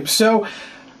 absolutely. So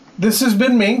this has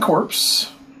been Main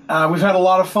Corpse. We've had a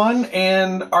lot of fun,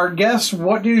 and our guest,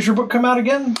 what day does your book come out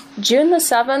again? June the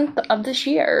 7th of this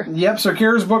year. Yep, so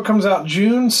Kara's book comes out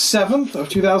June 7th of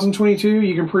 2022.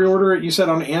 You can pre-order it, you said,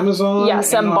 on Amazon.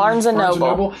 Yes, and Barnes &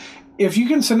 Noble. If you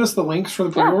can send us the links for the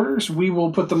pre-orders, we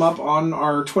will put them up on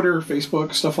our Twitter,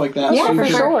 Facebook, stuff like that. Yeah, so for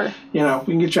sure. You know,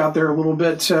 we can get you out there a little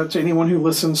bit to anyone who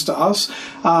listens to us.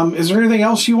 Is there anything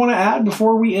else you want to add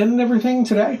before we end everything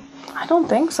today? I don't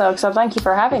think so, except thank you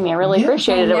for having me. I really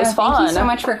appreciate it. It was fun. Thank you so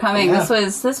much for coming. Yeah.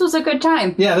 This was a good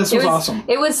time. Yeah, this was awesome.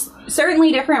 It was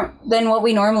certainly different than what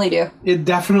we normally do. It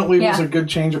definitely was a good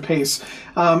change of pace.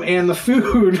 And the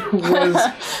food was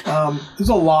it was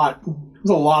a lot. It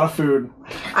was a lot of food.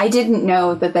 I didn't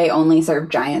know that they only serve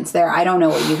Giants there. I don't know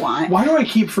what you want. Why do I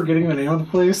keep forgetting the name of the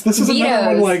place? This is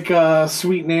another one like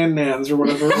Sweet Nan Nan's or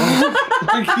whatever.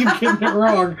 I keep getting it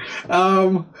wrong.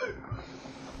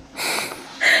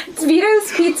 It's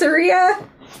Vito's Pizzeria.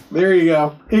 There you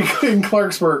go. In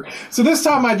Clarksburg. So this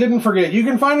time I didn't forget. You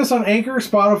can find us on Anchor,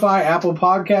 Spotify, Apple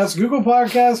Podcasts, Google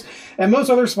Podcasts, and most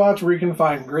other spots where you can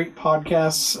find great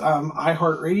podcasts.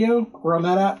 iHeartRadio, we're on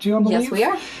that app too, I believe. Yes, we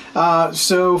are.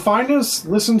 So find us,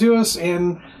 listen to us,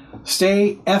 and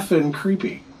stay effing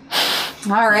creepy.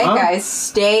 All right, guys.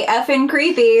 Stay effing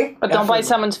creepy. But don't bite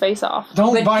someone's face off.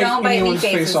 Don't bite any anyone's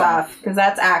faces face off. because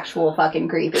that's actual fucking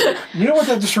creepy. You know what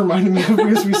that just reminded me of?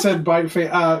 Because we said bite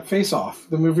Face Off,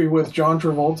 the movie with John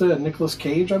Travolta and Nicolas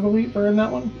Cage, I believe, are in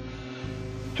that one.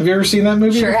 Have you ever seen that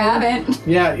movie Sure before? haven't.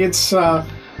 Yeah, it's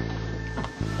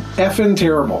effing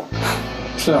terrible.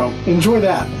 So enjoy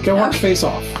that. Go watch Face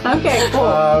Off. Okay,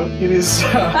 cool. It is.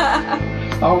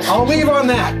 I'll leave on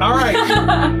that. All right.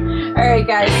 All right,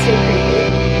 guys. Stay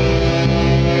creepy.